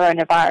the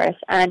coronavirus.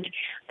 And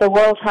the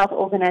World Health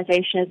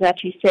Organization has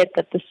actually said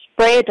that the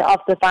spread of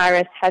the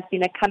virus has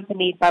been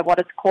accompanied by what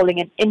it's calling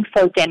an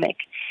infodemic.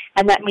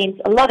 And that means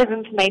a lot of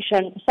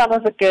information, some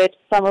of it good,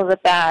 some of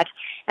it bad.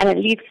 And it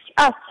leaves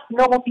us,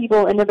 normal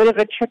people, in a bit of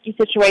a tricky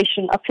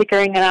situation of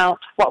figuring out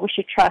what we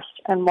should trust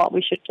and what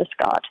we should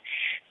discard.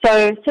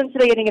 So since the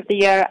beginning of the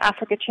year,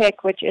 Africa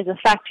Check, which is a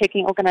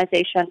fact-checking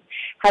organization,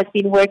 has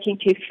been working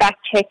to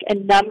fact-check a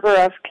number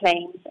of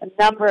claims, a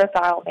number of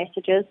viral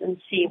messages, and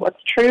see what's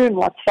true and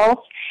what's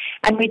false.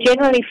 And we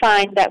generally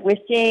find that we're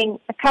seeing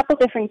a couple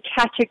different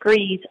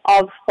categories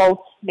of false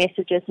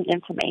messages and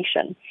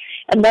information.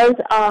 And those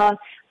are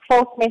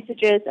false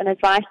messages and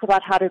advice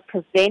about how to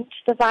prevent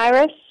the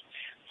virus,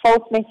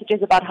 false messages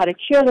about how to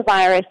cure the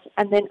virus,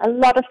 and then a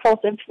lot of false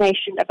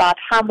information about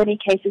how many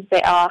cases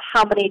there are,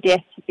 how many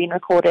deaths have been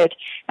recorded,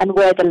 and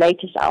where the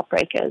latest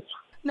outbreak is.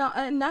 Now,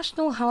 a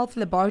National Health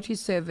Laboratory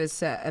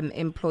Service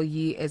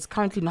employee is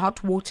currently in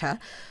hot water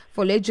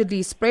for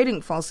allegedly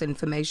spreading false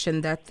information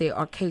that there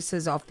are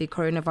cases of the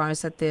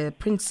coronavirus at the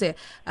Prince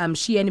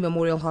Shieni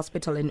Memorial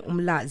Hospital in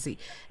Umlazi.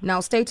 Now,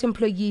 state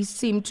employees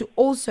seem to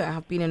also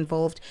have been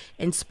involved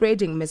in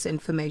spreading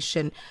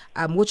misinformation,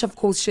 which of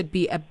course should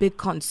be a big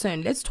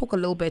concern. Let's talk a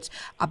little bit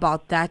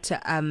about that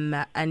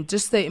and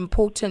just the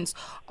importance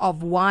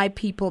of why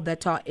people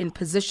that are in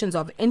positions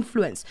of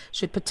influence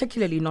should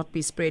particularly not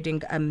be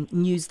spreading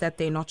news that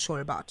they're not sure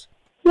about.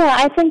 Yeah,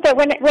 I think that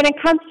when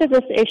it comes to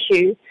this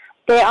issue,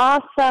 there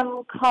are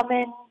some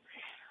common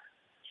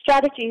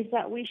strategies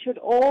that we should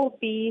all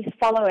be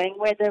following,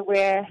 whether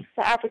we're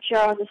the average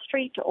Joe on the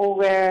street or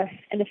we're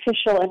an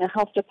official in a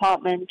health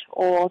department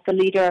or the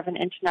leader of an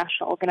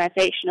international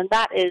organization. And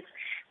that is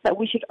that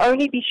we should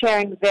only be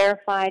sharing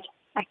verified,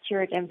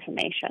 accurate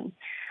information.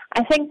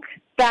 I think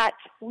that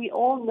we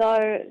all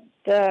know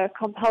the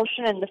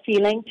compulsion and the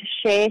feeling to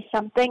share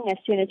something as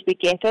soon as we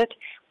get it.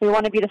 We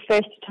want to be the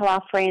first to tell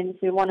our friends.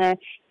 We want to,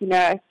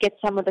 get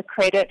some of the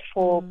credit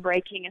for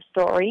breaking a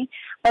story.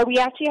 But we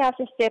actually have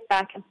to step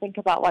back and think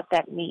about what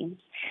that means.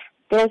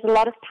 There's a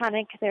lot of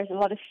panic. There's a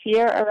lot of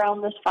fear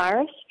around this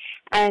virus.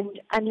 And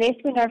unless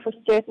we know for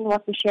certain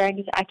what we're sharing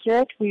is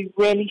accurate, we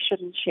really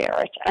shouldn't share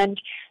it.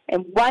 And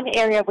one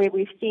area where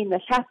we've seen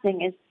this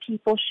happening is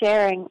people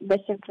sharing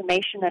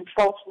misinformation and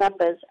false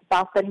numbers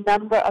about the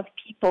number of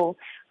people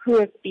who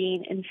have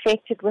been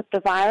infected with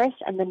the virus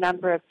and the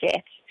number of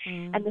deaths.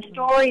 And the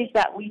stories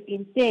that we've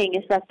been seeing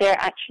is that there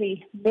are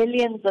actually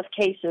millions of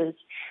cases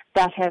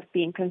that have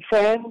been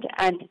confirmed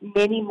and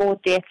many more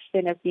deaths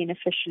than have been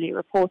officially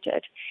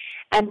reported.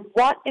 And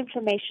what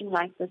information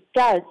like this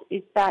does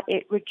is that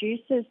it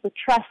reduces the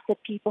trust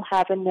that people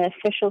have in the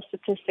official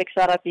statistics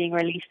that are being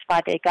released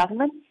by their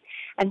governments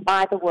and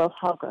by the World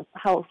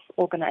Health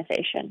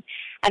Organization.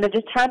 And at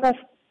a time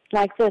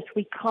like this,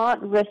 we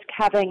can't risk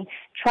having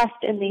trust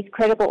in these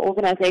credible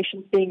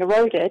organizations being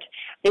eroded,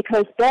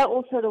 because they're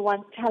also the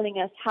ones telling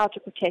us how to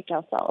protect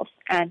ourselves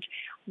and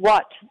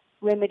what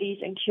remedies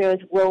and cures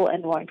will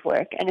and won't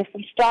work. And if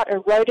we start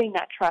eroding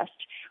that trust,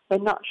 we're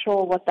not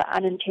sure what the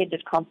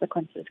unintended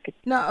consequences could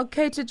be. Now,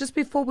 Kate, just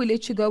before we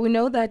let you go, we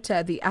know that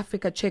the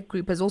Africa Check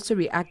Group has also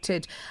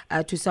reacted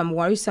to some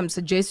worrisome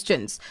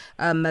suggestions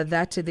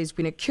that there's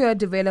been a cure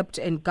developed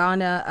in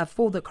Ghana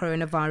for the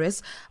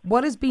coronavirus.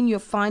 What has been your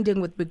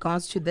finding with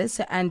regards to this?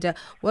 And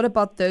what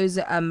about those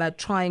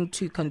trying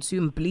to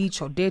consume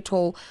bleach or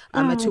Dettol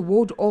to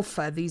ward off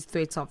these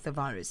threats of the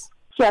virus?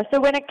 Yeah,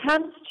 so when it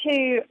comes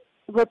to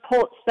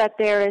reports that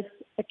there is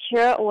a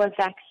cure or a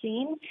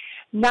vaccine,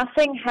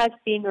 nothing has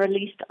been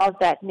released of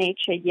that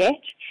nature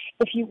yet.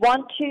 If you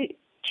want to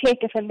check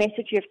if a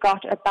message you've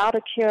got about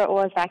a cure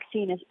or a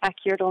vaccine is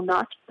accurate or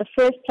not, the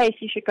first place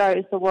you should go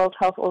is the World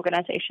Health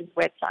Organization's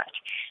website.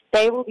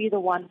 They will be the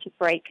one to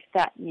break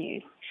that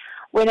news.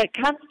 When it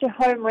comes to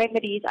home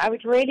remedies, I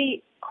would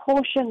really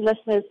caution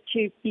listeners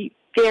to be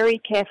very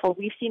careful.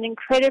 We've seen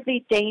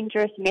incredibly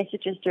dangerous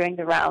messages during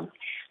the rounds.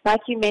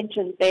 Like you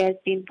mentioned, there has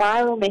been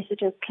viral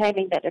messages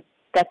claiming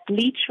that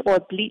bleach or a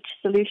bleach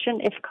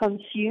solution, if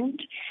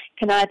consumed,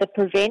 can either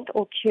prevent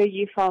or cure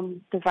you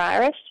from the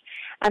virus.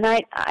 And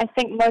I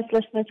think most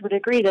listeners would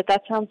agree that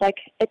that sounds like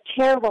a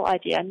terrible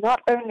idea.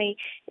 Not only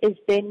is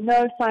there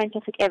no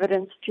scientific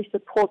evidence to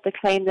support the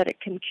claim that it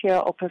can cure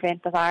or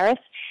prevent the virus,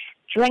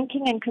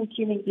 drinking and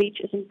consuming bleach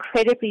is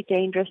incredibly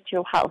dangerous to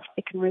your health.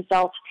 It can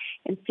result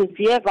in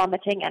severe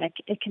vomiting, and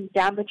it can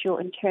damage your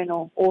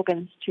internal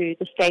organs to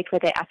the state where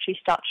they actually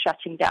start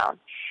shutting down.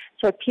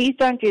 So please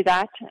don't do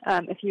that.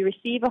 If you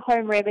receive a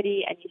home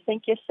remedy and you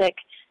think you're sick,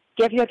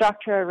 give your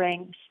doctor a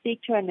ring,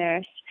 speak to a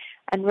nurse,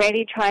 and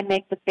really try and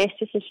make the best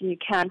decision you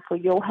can for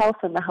your health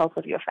and the health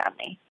of your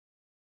family.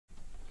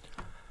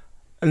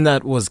 And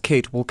that was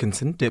Kate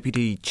Wilkinson,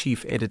 Deputy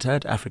Chief Editor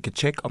at Africa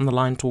Check, on the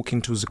line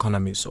talking to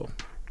Zukana Muso.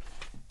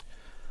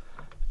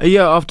 A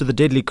year after the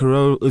deadly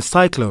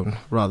cyclone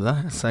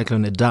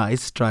Idai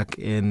struck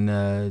in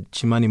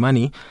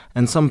Chimanimani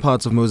and some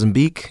parts of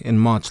Mozambique in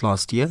March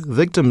last year,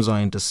 victims are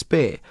in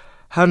despair.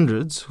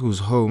 Hundreds whose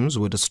homes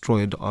were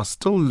destroyed are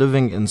still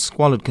living in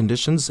squalid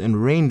conditions in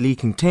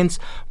rain-leaking tents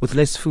with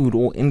less food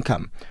or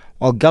income.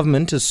 While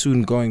government is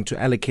soon going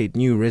to allocate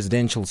new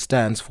residential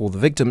stands for the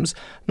victims,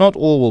 not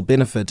all will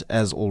benefit,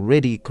 as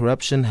already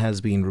corruption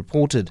has been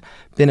reported,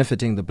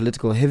 benefiting the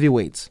political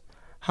heavyweights.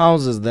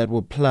 Houses that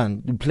were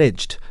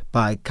pledged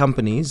by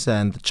companies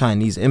and the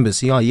Chinese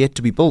embassy are yet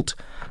to be built.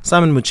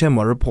 Simon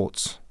Muchemwa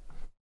reports.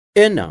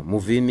 Ena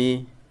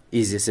Muvimi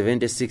is a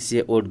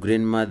 76-year-old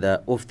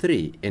grandmother of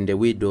 3 and a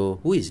widow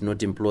who is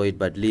not employed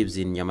but lives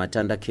in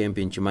Nyamatanda camp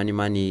in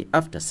Chimanimani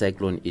after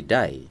Cyclone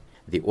Idai.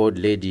 The old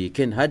lady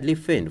can hardly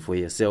fend for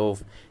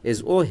herself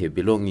as all her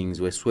belongings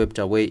were swept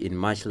away in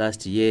March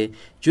last year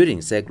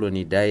during Cyclone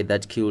Idai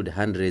that killed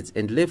hundreds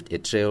and left a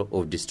trail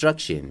of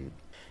destruction.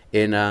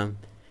 Ena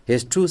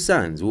has 2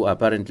 sons who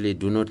apparently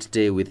do not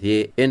stay with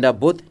her and are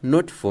both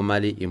not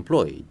formally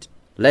employed.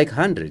 Like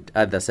 100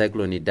 other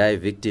Cyclone Idai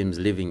victims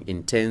living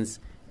in tents,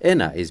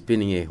 Ena is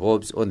pinning her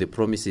hopes on the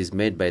promises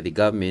made by the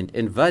government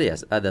and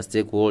various other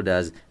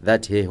stakeholders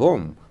that her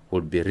home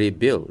would be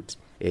rebuilt.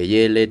 A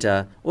year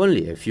later,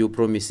 only a few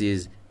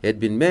promises had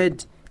been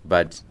made,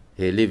 but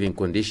her living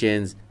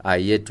conditions are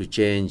yet to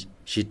change,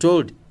 she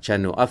told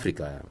Channel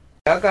Africa.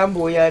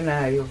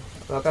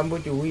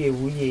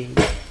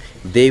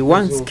 They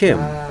once came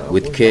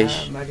with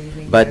cash,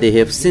 but they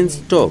have since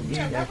stopped.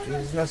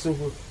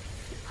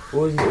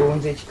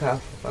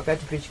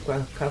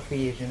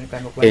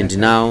 And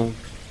now,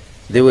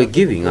 they were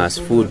giving us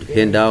food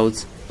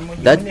handouts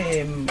that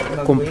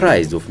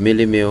comprised of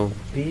mealie meal,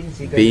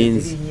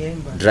 beans,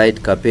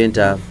 dried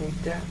carpenter,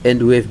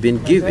 and we have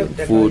been given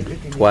food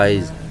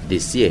twice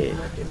this year.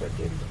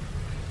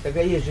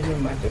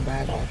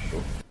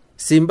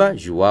 Simba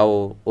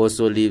Joao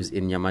also lives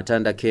in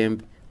Nyamatanda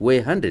camp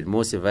where 100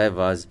 more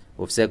survivors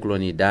of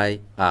Cyclone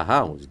Idai are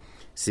housed.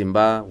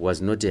 Simba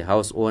was not a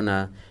house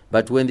owner,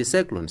 but when the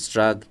cyclone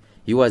struck,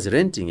 he was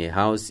renting a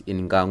house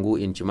in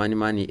Ngangu in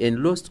Chimanimani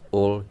and lost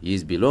all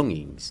his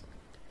belongings.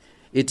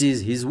 It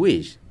is his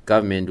wish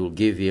government will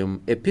give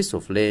him a piece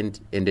of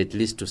land and at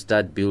least to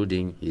start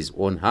building his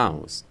own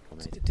house.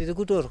 It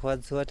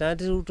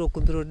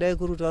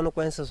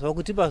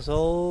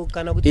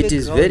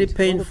is very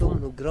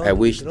painful. I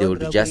wish they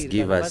would just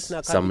give us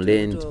some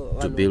land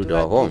to build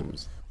our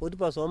homes.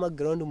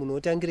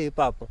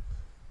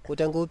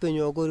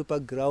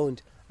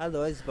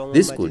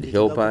 This could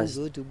help us,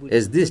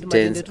 as these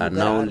tents are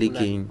now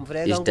leaking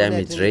each time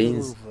it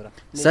rains,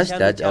 such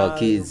that our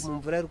kids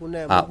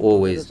are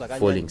always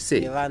falling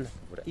sick.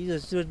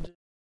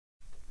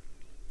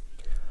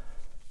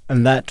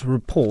 And that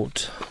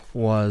report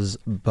was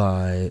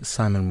by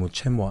Simon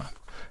Muchemwa.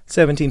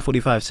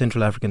 17:45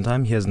 Central African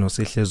Time. Here's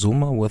Nosihle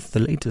Zuma with the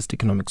latest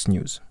economics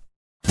news.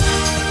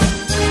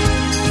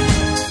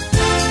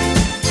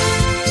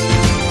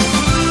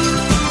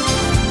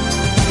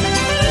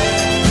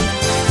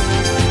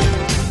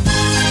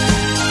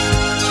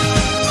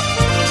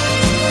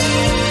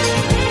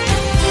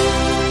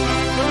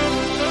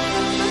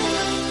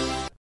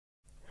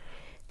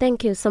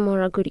 Thank you,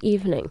 Samora. Good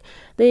evening.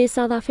 The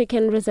South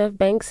African Reserve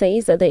Bank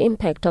says that the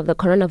impact of the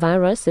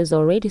coronavirus is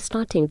already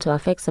starting to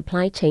affect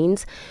supply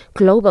chains,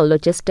 global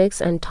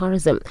logistics and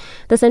tourism.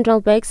 The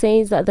central bank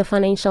says that the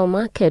financial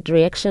market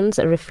reactions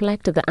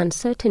reflect the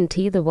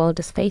uncertainty the world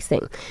is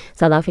facing.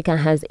 South Africa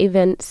has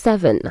even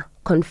 7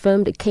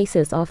 confirmed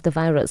cases of the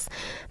virus.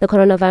 The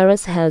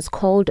coronavirus has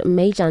caused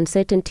major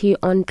uncertainty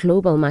on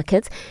global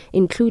markets,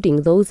 including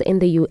those in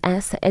the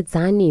US,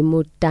 Edzani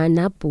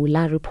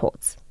Mudanabula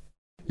reports.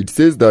 It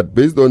says that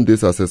based on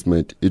this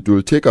assessment, it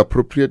will take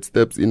appropriate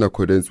steps in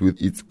accordance with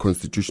its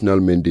constitutional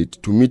mandate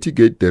to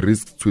mitigate the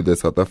risks to the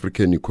South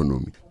African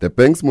economy. The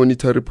bank's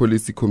Monetary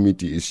Policy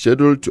Committee is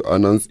scheduled to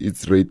announce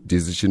its rate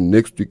decision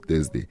next week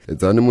Thursday.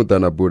 Edzani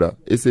Mudanabula,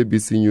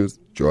 SABC News,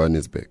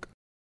 Johannesburg.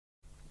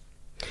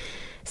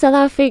 South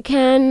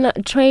African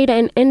Trade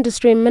and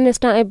Industry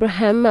Minister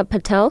Abraham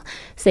Patel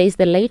says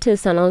the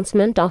latest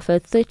announcement of a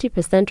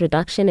 30%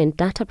 reduction in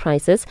data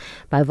prices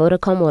by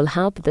Vodacom will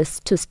help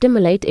this to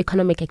stimulate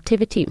economic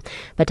activity.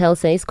 Patel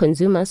says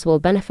consumers will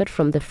benefit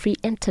from the free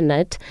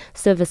internet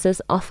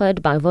services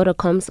offered by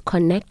Vodacom's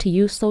Connect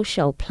You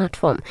social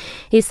platform.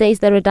 He says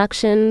the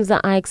reductions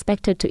are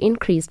expected to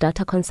increase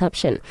data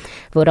consumption.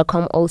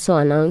 Vodacom also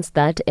announced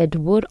that it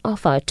would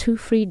offer 2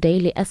 free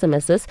daily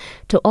SMSs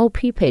to all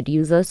prepaid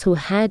users who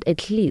had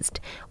at least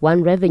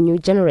one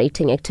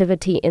revenue-generating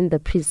activity in the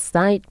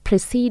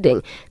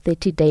preceding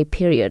 30-day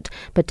period.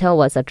 Patel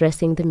was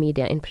addressing the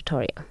media in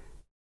Pretoria.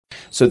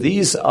 So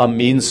these are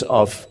means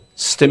of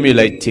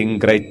stimulating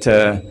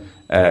greater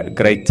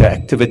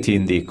activity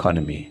in the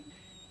economy.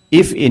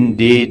 If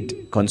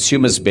indeed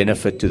consumers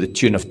benefit to the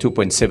tune of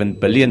 2.7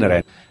 billion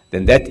rand,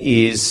 then that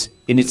is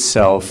in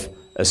itself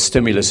a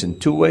stimulus in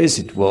 2 ways.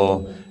 It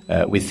will,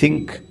 we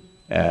think,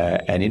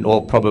 and in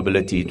all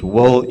probability, it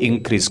will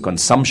increase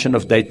consumption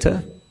of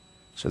data.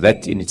 So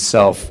that in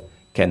itself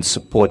can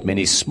support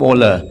many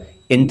smaller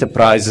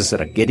enterprises that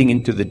are getting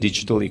into the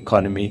digital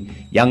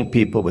economy, young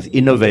people with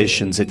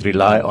innovations that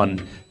rely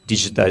on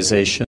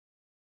digitization.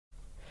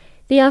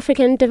 The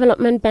African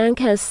Development Bank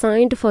has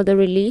signed for the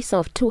release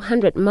of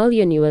 $200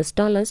 million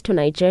to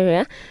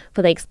Nigeria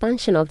for the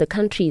expansion of the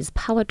country's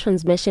power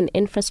transmission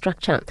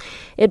infrastructure.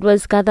 It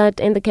was gathered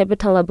in the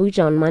capital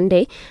Abuja on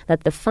Monday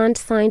that the fund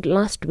signed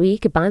last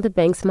week by the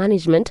bank's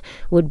management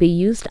would be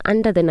used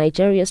under the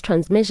Nigeria's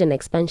transmission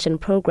expansion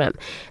program.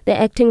 The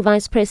acting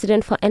vice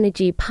president for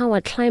energy,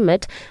 power,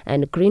 climate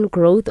and green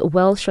growth,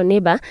 Well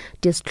Shoneba,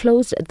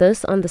 disclosed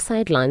this on the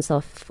sidelines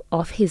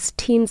of his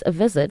team's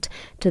visit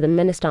to the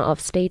Minister of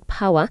State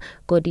Power,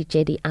 Godi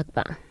Jedi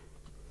Akbar.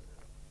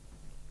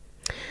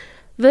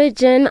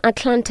 Virgin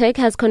Atlantic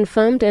has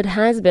confirmed it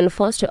has been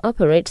forced to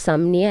operate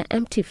some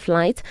near-empty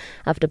flights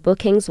after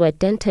bookings were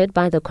dented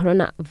by the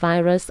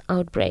coronavirus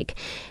outbreak.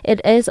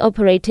 It is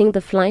operating the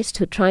flights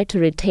to try to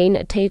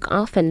retain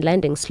take-off and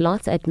landing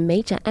slots at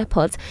major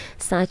airports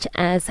such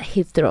as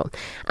Heathrow.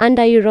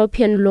 Under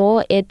European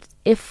law,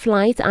 if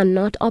flights are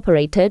not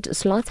operated,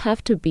 slots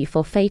have to be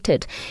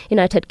forfeited.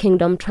 United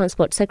Kingdom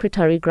Transport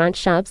Secretary Grant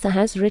Shapps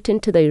has written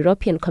to the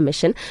European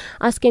Commission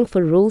asking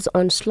for rules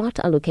on slot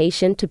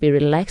allocation to be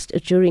relaxed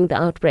during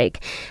the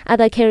outbreak.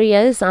 Other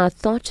carriers are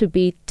thought to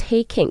be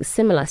taking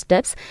similar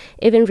steps,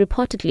 even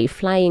reportedly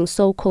flying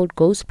so-called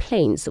ghost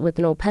planes with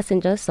no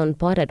passengers on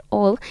board at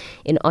all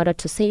in order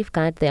to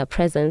safeguard their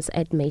presence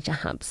at major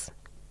hubs.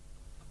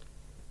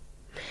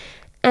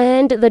 And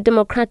And the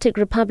Democratic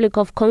Republic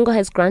of Congo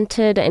has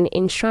granted an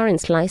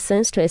insurance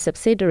license to a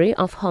subsidiary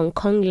of Hong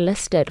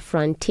Kong-listed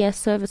Frontier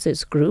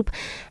Services Group,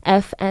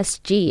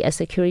 FSG, a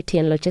security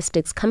and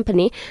logistics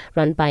company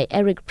run by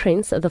Eric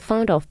Prince, the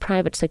founder of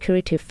private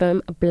security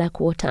firm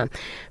Blackwater.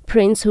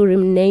 Prince, who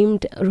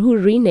renamed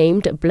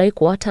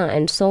Blackwater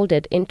and sold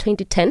it in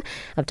 2010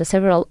 after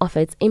several of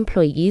its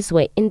employees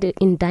were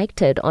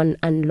indicted on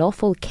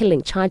unlawful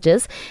killing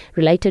charges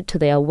related to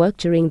their work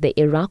during the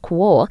Iraq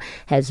War,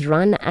 has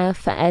run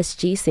FSG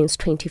since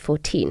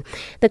 2014.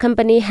 The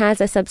company has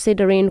a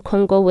subsidiary in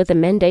Congo with a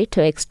mandate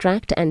to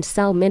extract and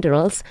sell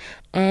minerals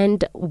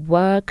and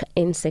work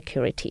in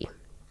security.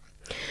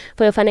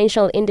 For your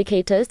financial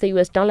indicators, the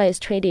US dollar is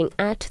trading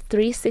at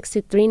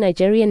 363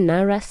 Nigerian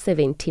naira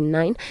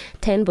 79,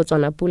 10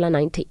 Botswana pula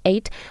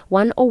 98,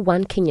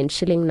 101 Kenyan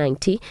shilling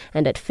 90,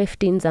 and at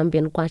 15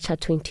 Zambian kwacha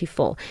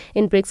 24.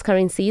 In BRICS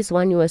currencies,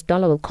 $1 US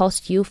will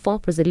cost you 4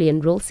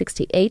 Brazilian real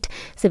 68,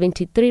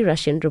 73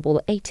 Russian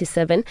ruble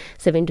 87,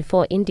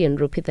 74 Indian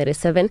rupee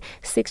 37,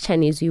 6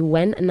 Chinese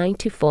yuan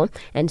 94,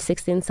 and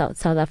 16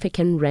 South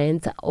African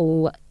rands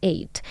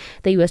 08.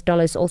 The US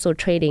dollar is also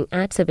trading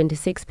at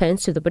 76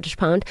 pence to the British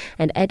pound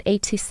and at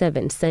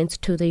 87 cents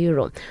to the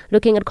euro.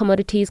 Looking at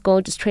commodities,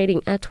 gold is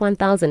trading at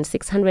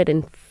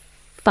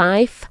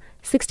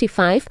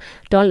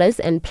 $1,665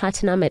 and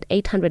platinum at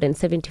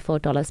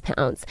 $874 per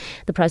ounce.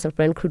 The price of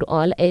Brent crude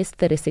oil is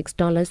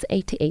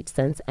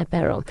 $36.88 a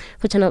barrel.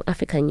 For Channel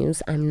Africa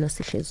News, I'm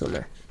Nosihle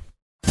Zuma.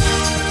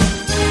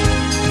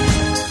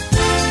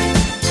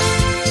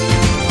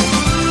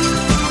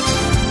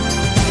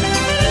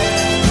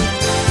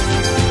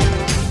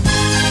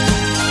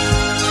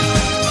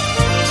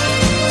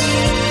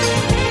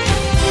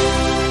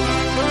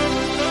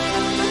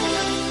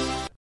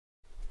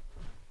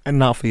 And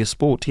now for your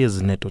sport,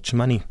 here's Neto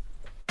Chimani.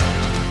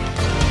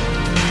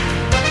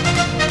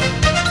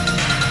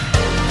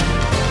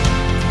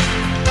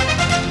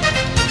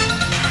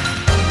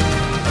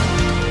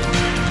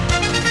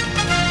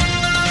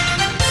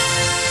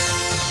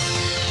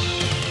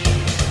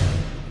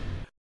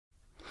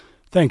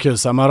 Thank you,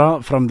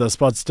 Samara. From the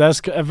sports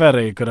desk, a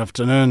very good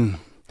afternoon.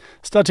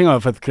 Starting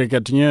off with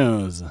cricket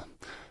news.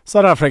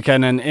 South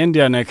African and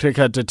Indian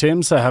cricket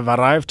teams have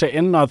arrived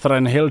in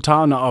northern hill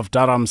town of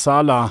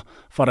Dharamsala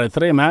for a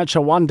 3-match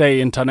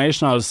one-day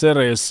international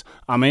series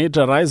amid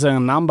a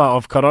rising number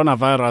of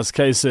coronavirus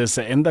cases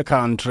in the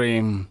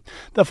country.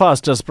 The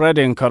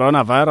fast-spreading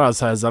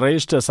coronavirus has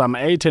reached some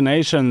 80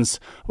 nations,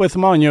 with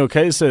more new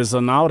cases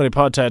now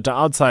reported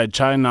outside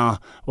China,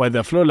 where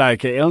the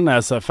flu-like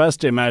illness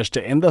first emerged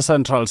in the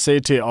central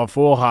city of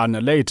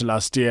Wuhan late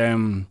last year.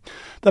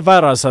 The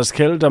virus has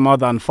killed more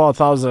than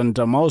 4,000,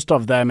 most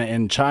of them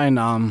in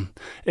China.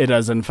 It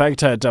has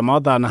infected more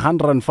than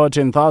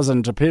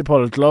 114,000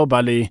 people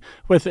globally,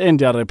 with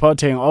India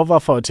reporting over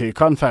 40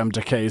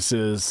 confirmed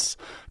cases.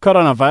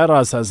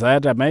 Coronavirus has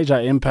had a major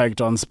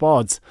impact on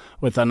sports,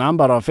 with a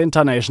number of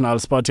international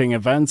sporting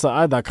events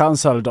either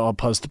cancelled or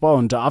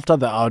postponed after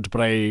the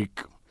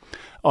outbreak.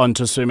 On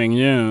to swimming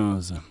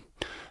news.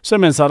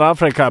 Swimming South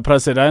Africa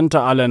President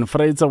Alan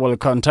Fritz will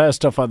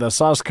contest for the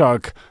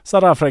SASCOC,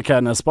 South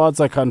African Sports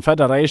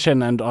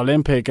Confederation and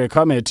Olympic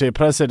Committee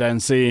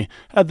presidency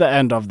at the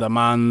end of the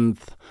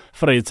month.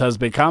 Fritz has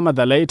become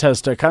the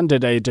latest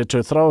candidate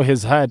to throw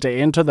his hat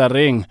into the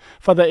ring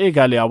for the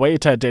eagerly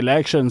awaited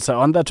elections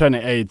on the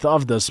 28th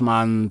of this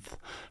month.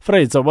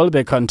 Fritz will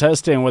be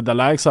contesting with the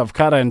likes of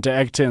current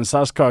acting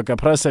SASCOC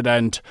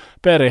President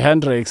Barry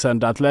Hendricks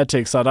and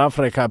Athletics South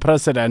Africa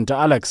President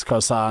Alex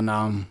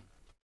Kosana.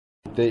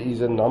 There is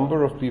a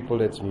number of people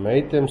that's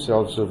made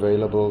themselves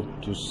available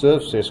to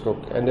serve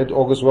SESCOC, and that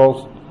augurs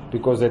well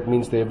because that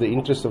means they have the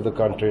interest of the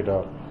country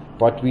now.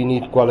 But we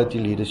need quality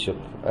leadership,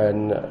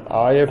 and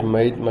I have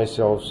made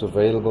myself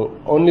available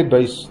only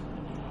based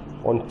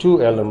on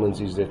 2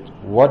 elements: is that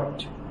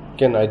what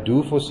can I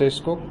do for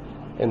SESCOC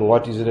and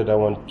what is it that I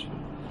want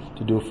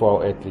to do for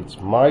our athletes.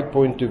 My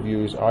point of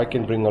view is I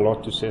can bring a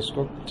lot to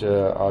SESCOC.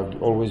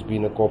 I've always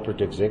been a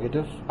corporate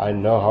executive. I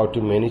know how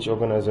to manage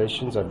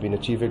organizations. I've been a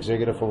chief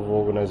executive of an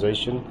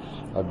organization.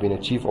 I've been a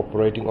chief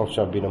operating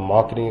officer. I've been a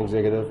marketing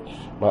executive.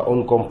 My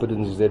own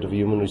competence is that of a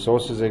human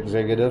resources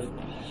executive.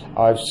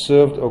 I've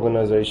served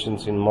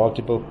organizations in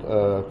multiple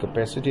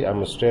capacity.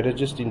 I'm a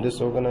strategist in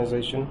this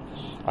organization.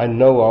 I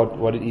know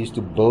what it is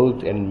to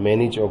build and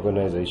manage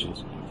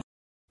organizations.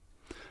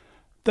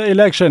 The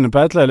election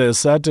battle is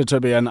said to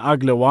be an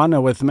ugly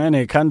one, with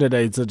many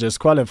candidates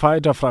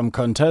disqualified from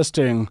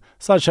contesting,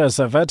 such as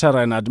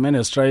veteran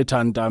administrator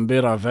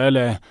Ndambira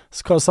Vele,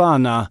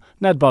 Skosana,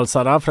 Netball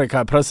South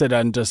Africa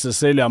President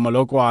Cecilia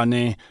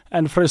Molokwani,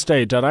 and Free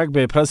State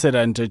Rugby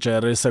President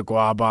Jerry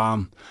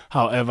Segwaba.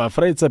 However,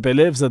 Fritz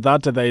believes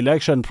that the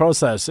election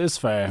process is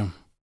fair.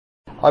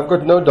 I've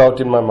got no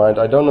doubt in my mind.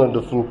 I don't know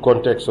the full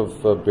context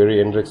of Barry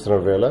Hendricks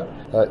Ravella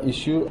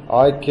issue.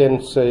 I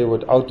can say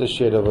without a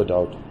shadow of a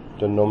doubt,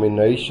 the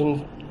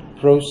nomination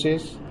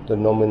process, the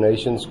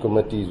nominations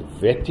committee's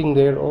vetting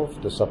thereof,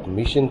 the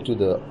submission to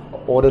the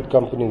audit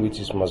company,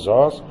 which is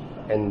Mazars,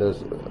 and the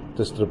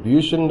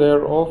distribution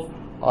thereof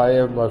I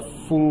have my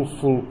full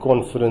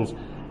confidence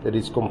that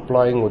it's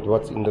complying with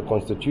what's in the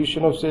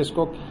constitution of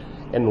SESCOC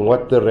and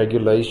what the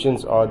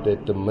regulations are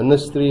that the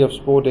Ministry of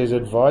Sport has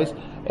advised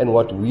and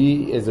what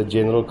we as a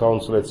General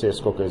Council at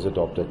SESCOC has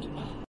adopted.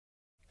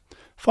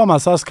 Former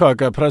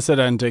SASCOC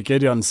President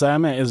Gideon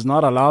Sam is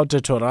not allowed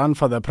to run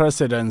for the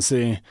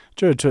presidency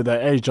due to the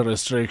age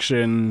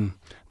restriction.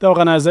 The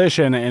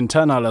organization's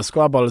internal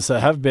squabbles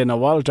have been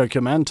well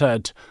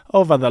documented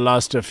over the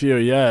last few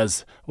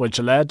years, which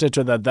led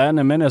to the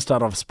then Minister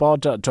of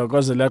Sport,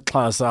 Thokozile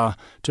Xhasa,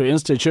 to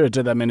institute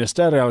the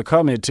Ministerial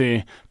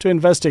Committee to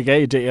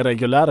investigate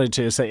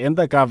irregularities in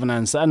the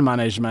governance and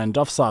management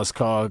of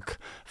SASCOC.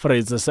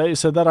 Fritz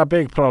says there are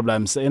big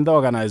problems in the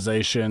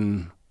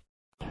organization.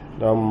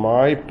 Now,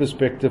 my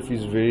perspective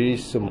is very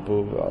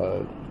simple.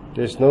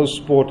 There's no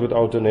sport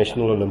without a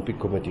National Olympic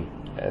Committee,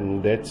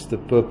 and that's the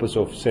purpose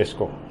of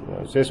SESCOC.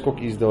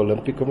 SESCOC is the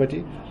Olympic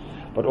Committee,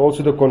 but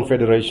also the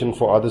confederation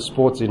for other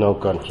sports in our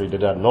country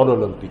that are not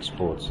Olympic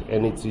sports.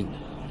 And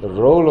the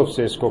role of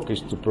SESCOC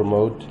is to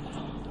promote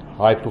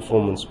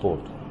high-performance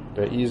sport.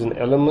 There is an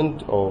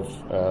element of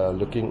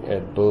looking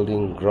at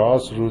building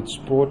grassroots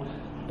sport,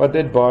 but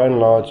that by and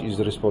large is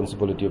the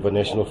responsibility of a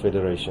national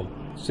federation.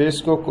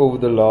 SESCOC over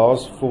the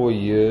last 4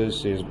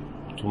 years has,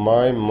 to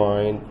my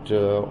mind,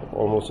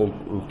 almost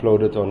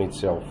imploded on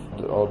itself.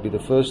 I'll be the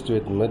first to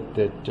admit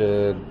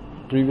that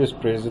previous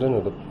president,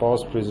 or the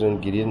past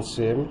president, Gideon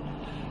Sam,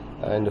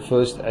 in the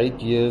first 8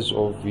 years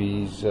of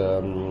his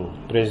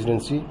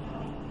presidency,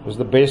 was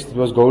the best. It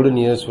was golden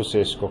years for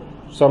SESCOC.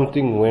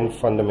 Something went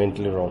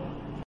fundamentally wrong.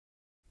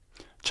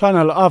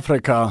 Channel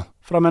Africa,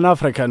 from an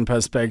African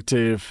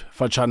perspective.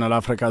 For Channel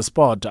Africa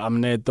Sport, I'm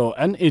Neto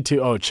and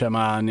ETO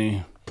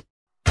Chemani.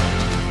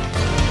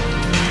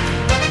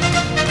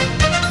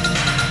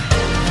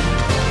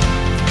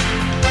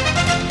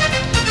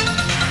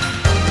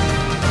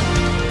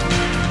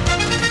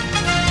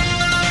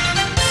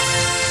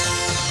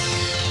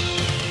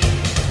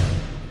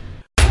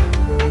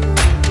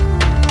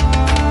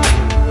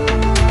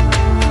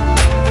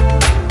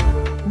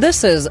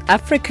 This is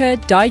Africa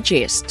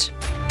Digest.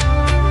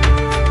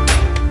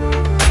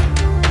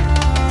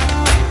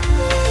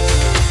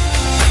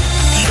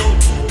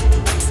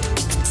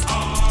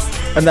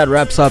 And that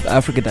wraps up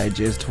Africa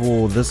Digest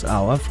for this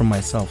hour. From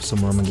myself,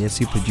 Somora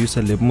Mangesi,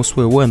 producer Leb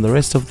Muswewo, and the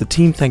rest of the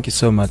team, thank you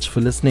so much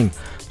for listening.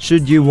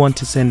 Should you want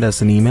to send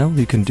us an email,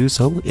 you can do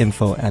so,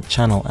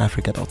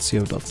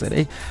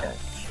 info@channelafrica.co.za.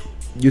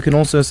 You can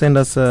also send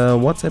us a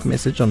WhatsApp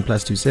message on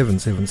 +27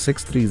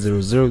 76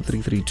 300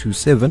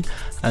 3327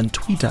 and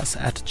tweet us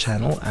at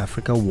Channel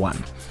Africa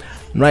 1.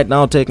 Right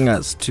now, taking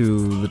us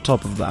to the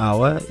top of the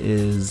hour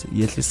is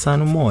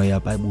Yehlisano Moya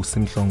by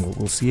Busim Hlongo.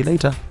 We'll see you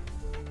later.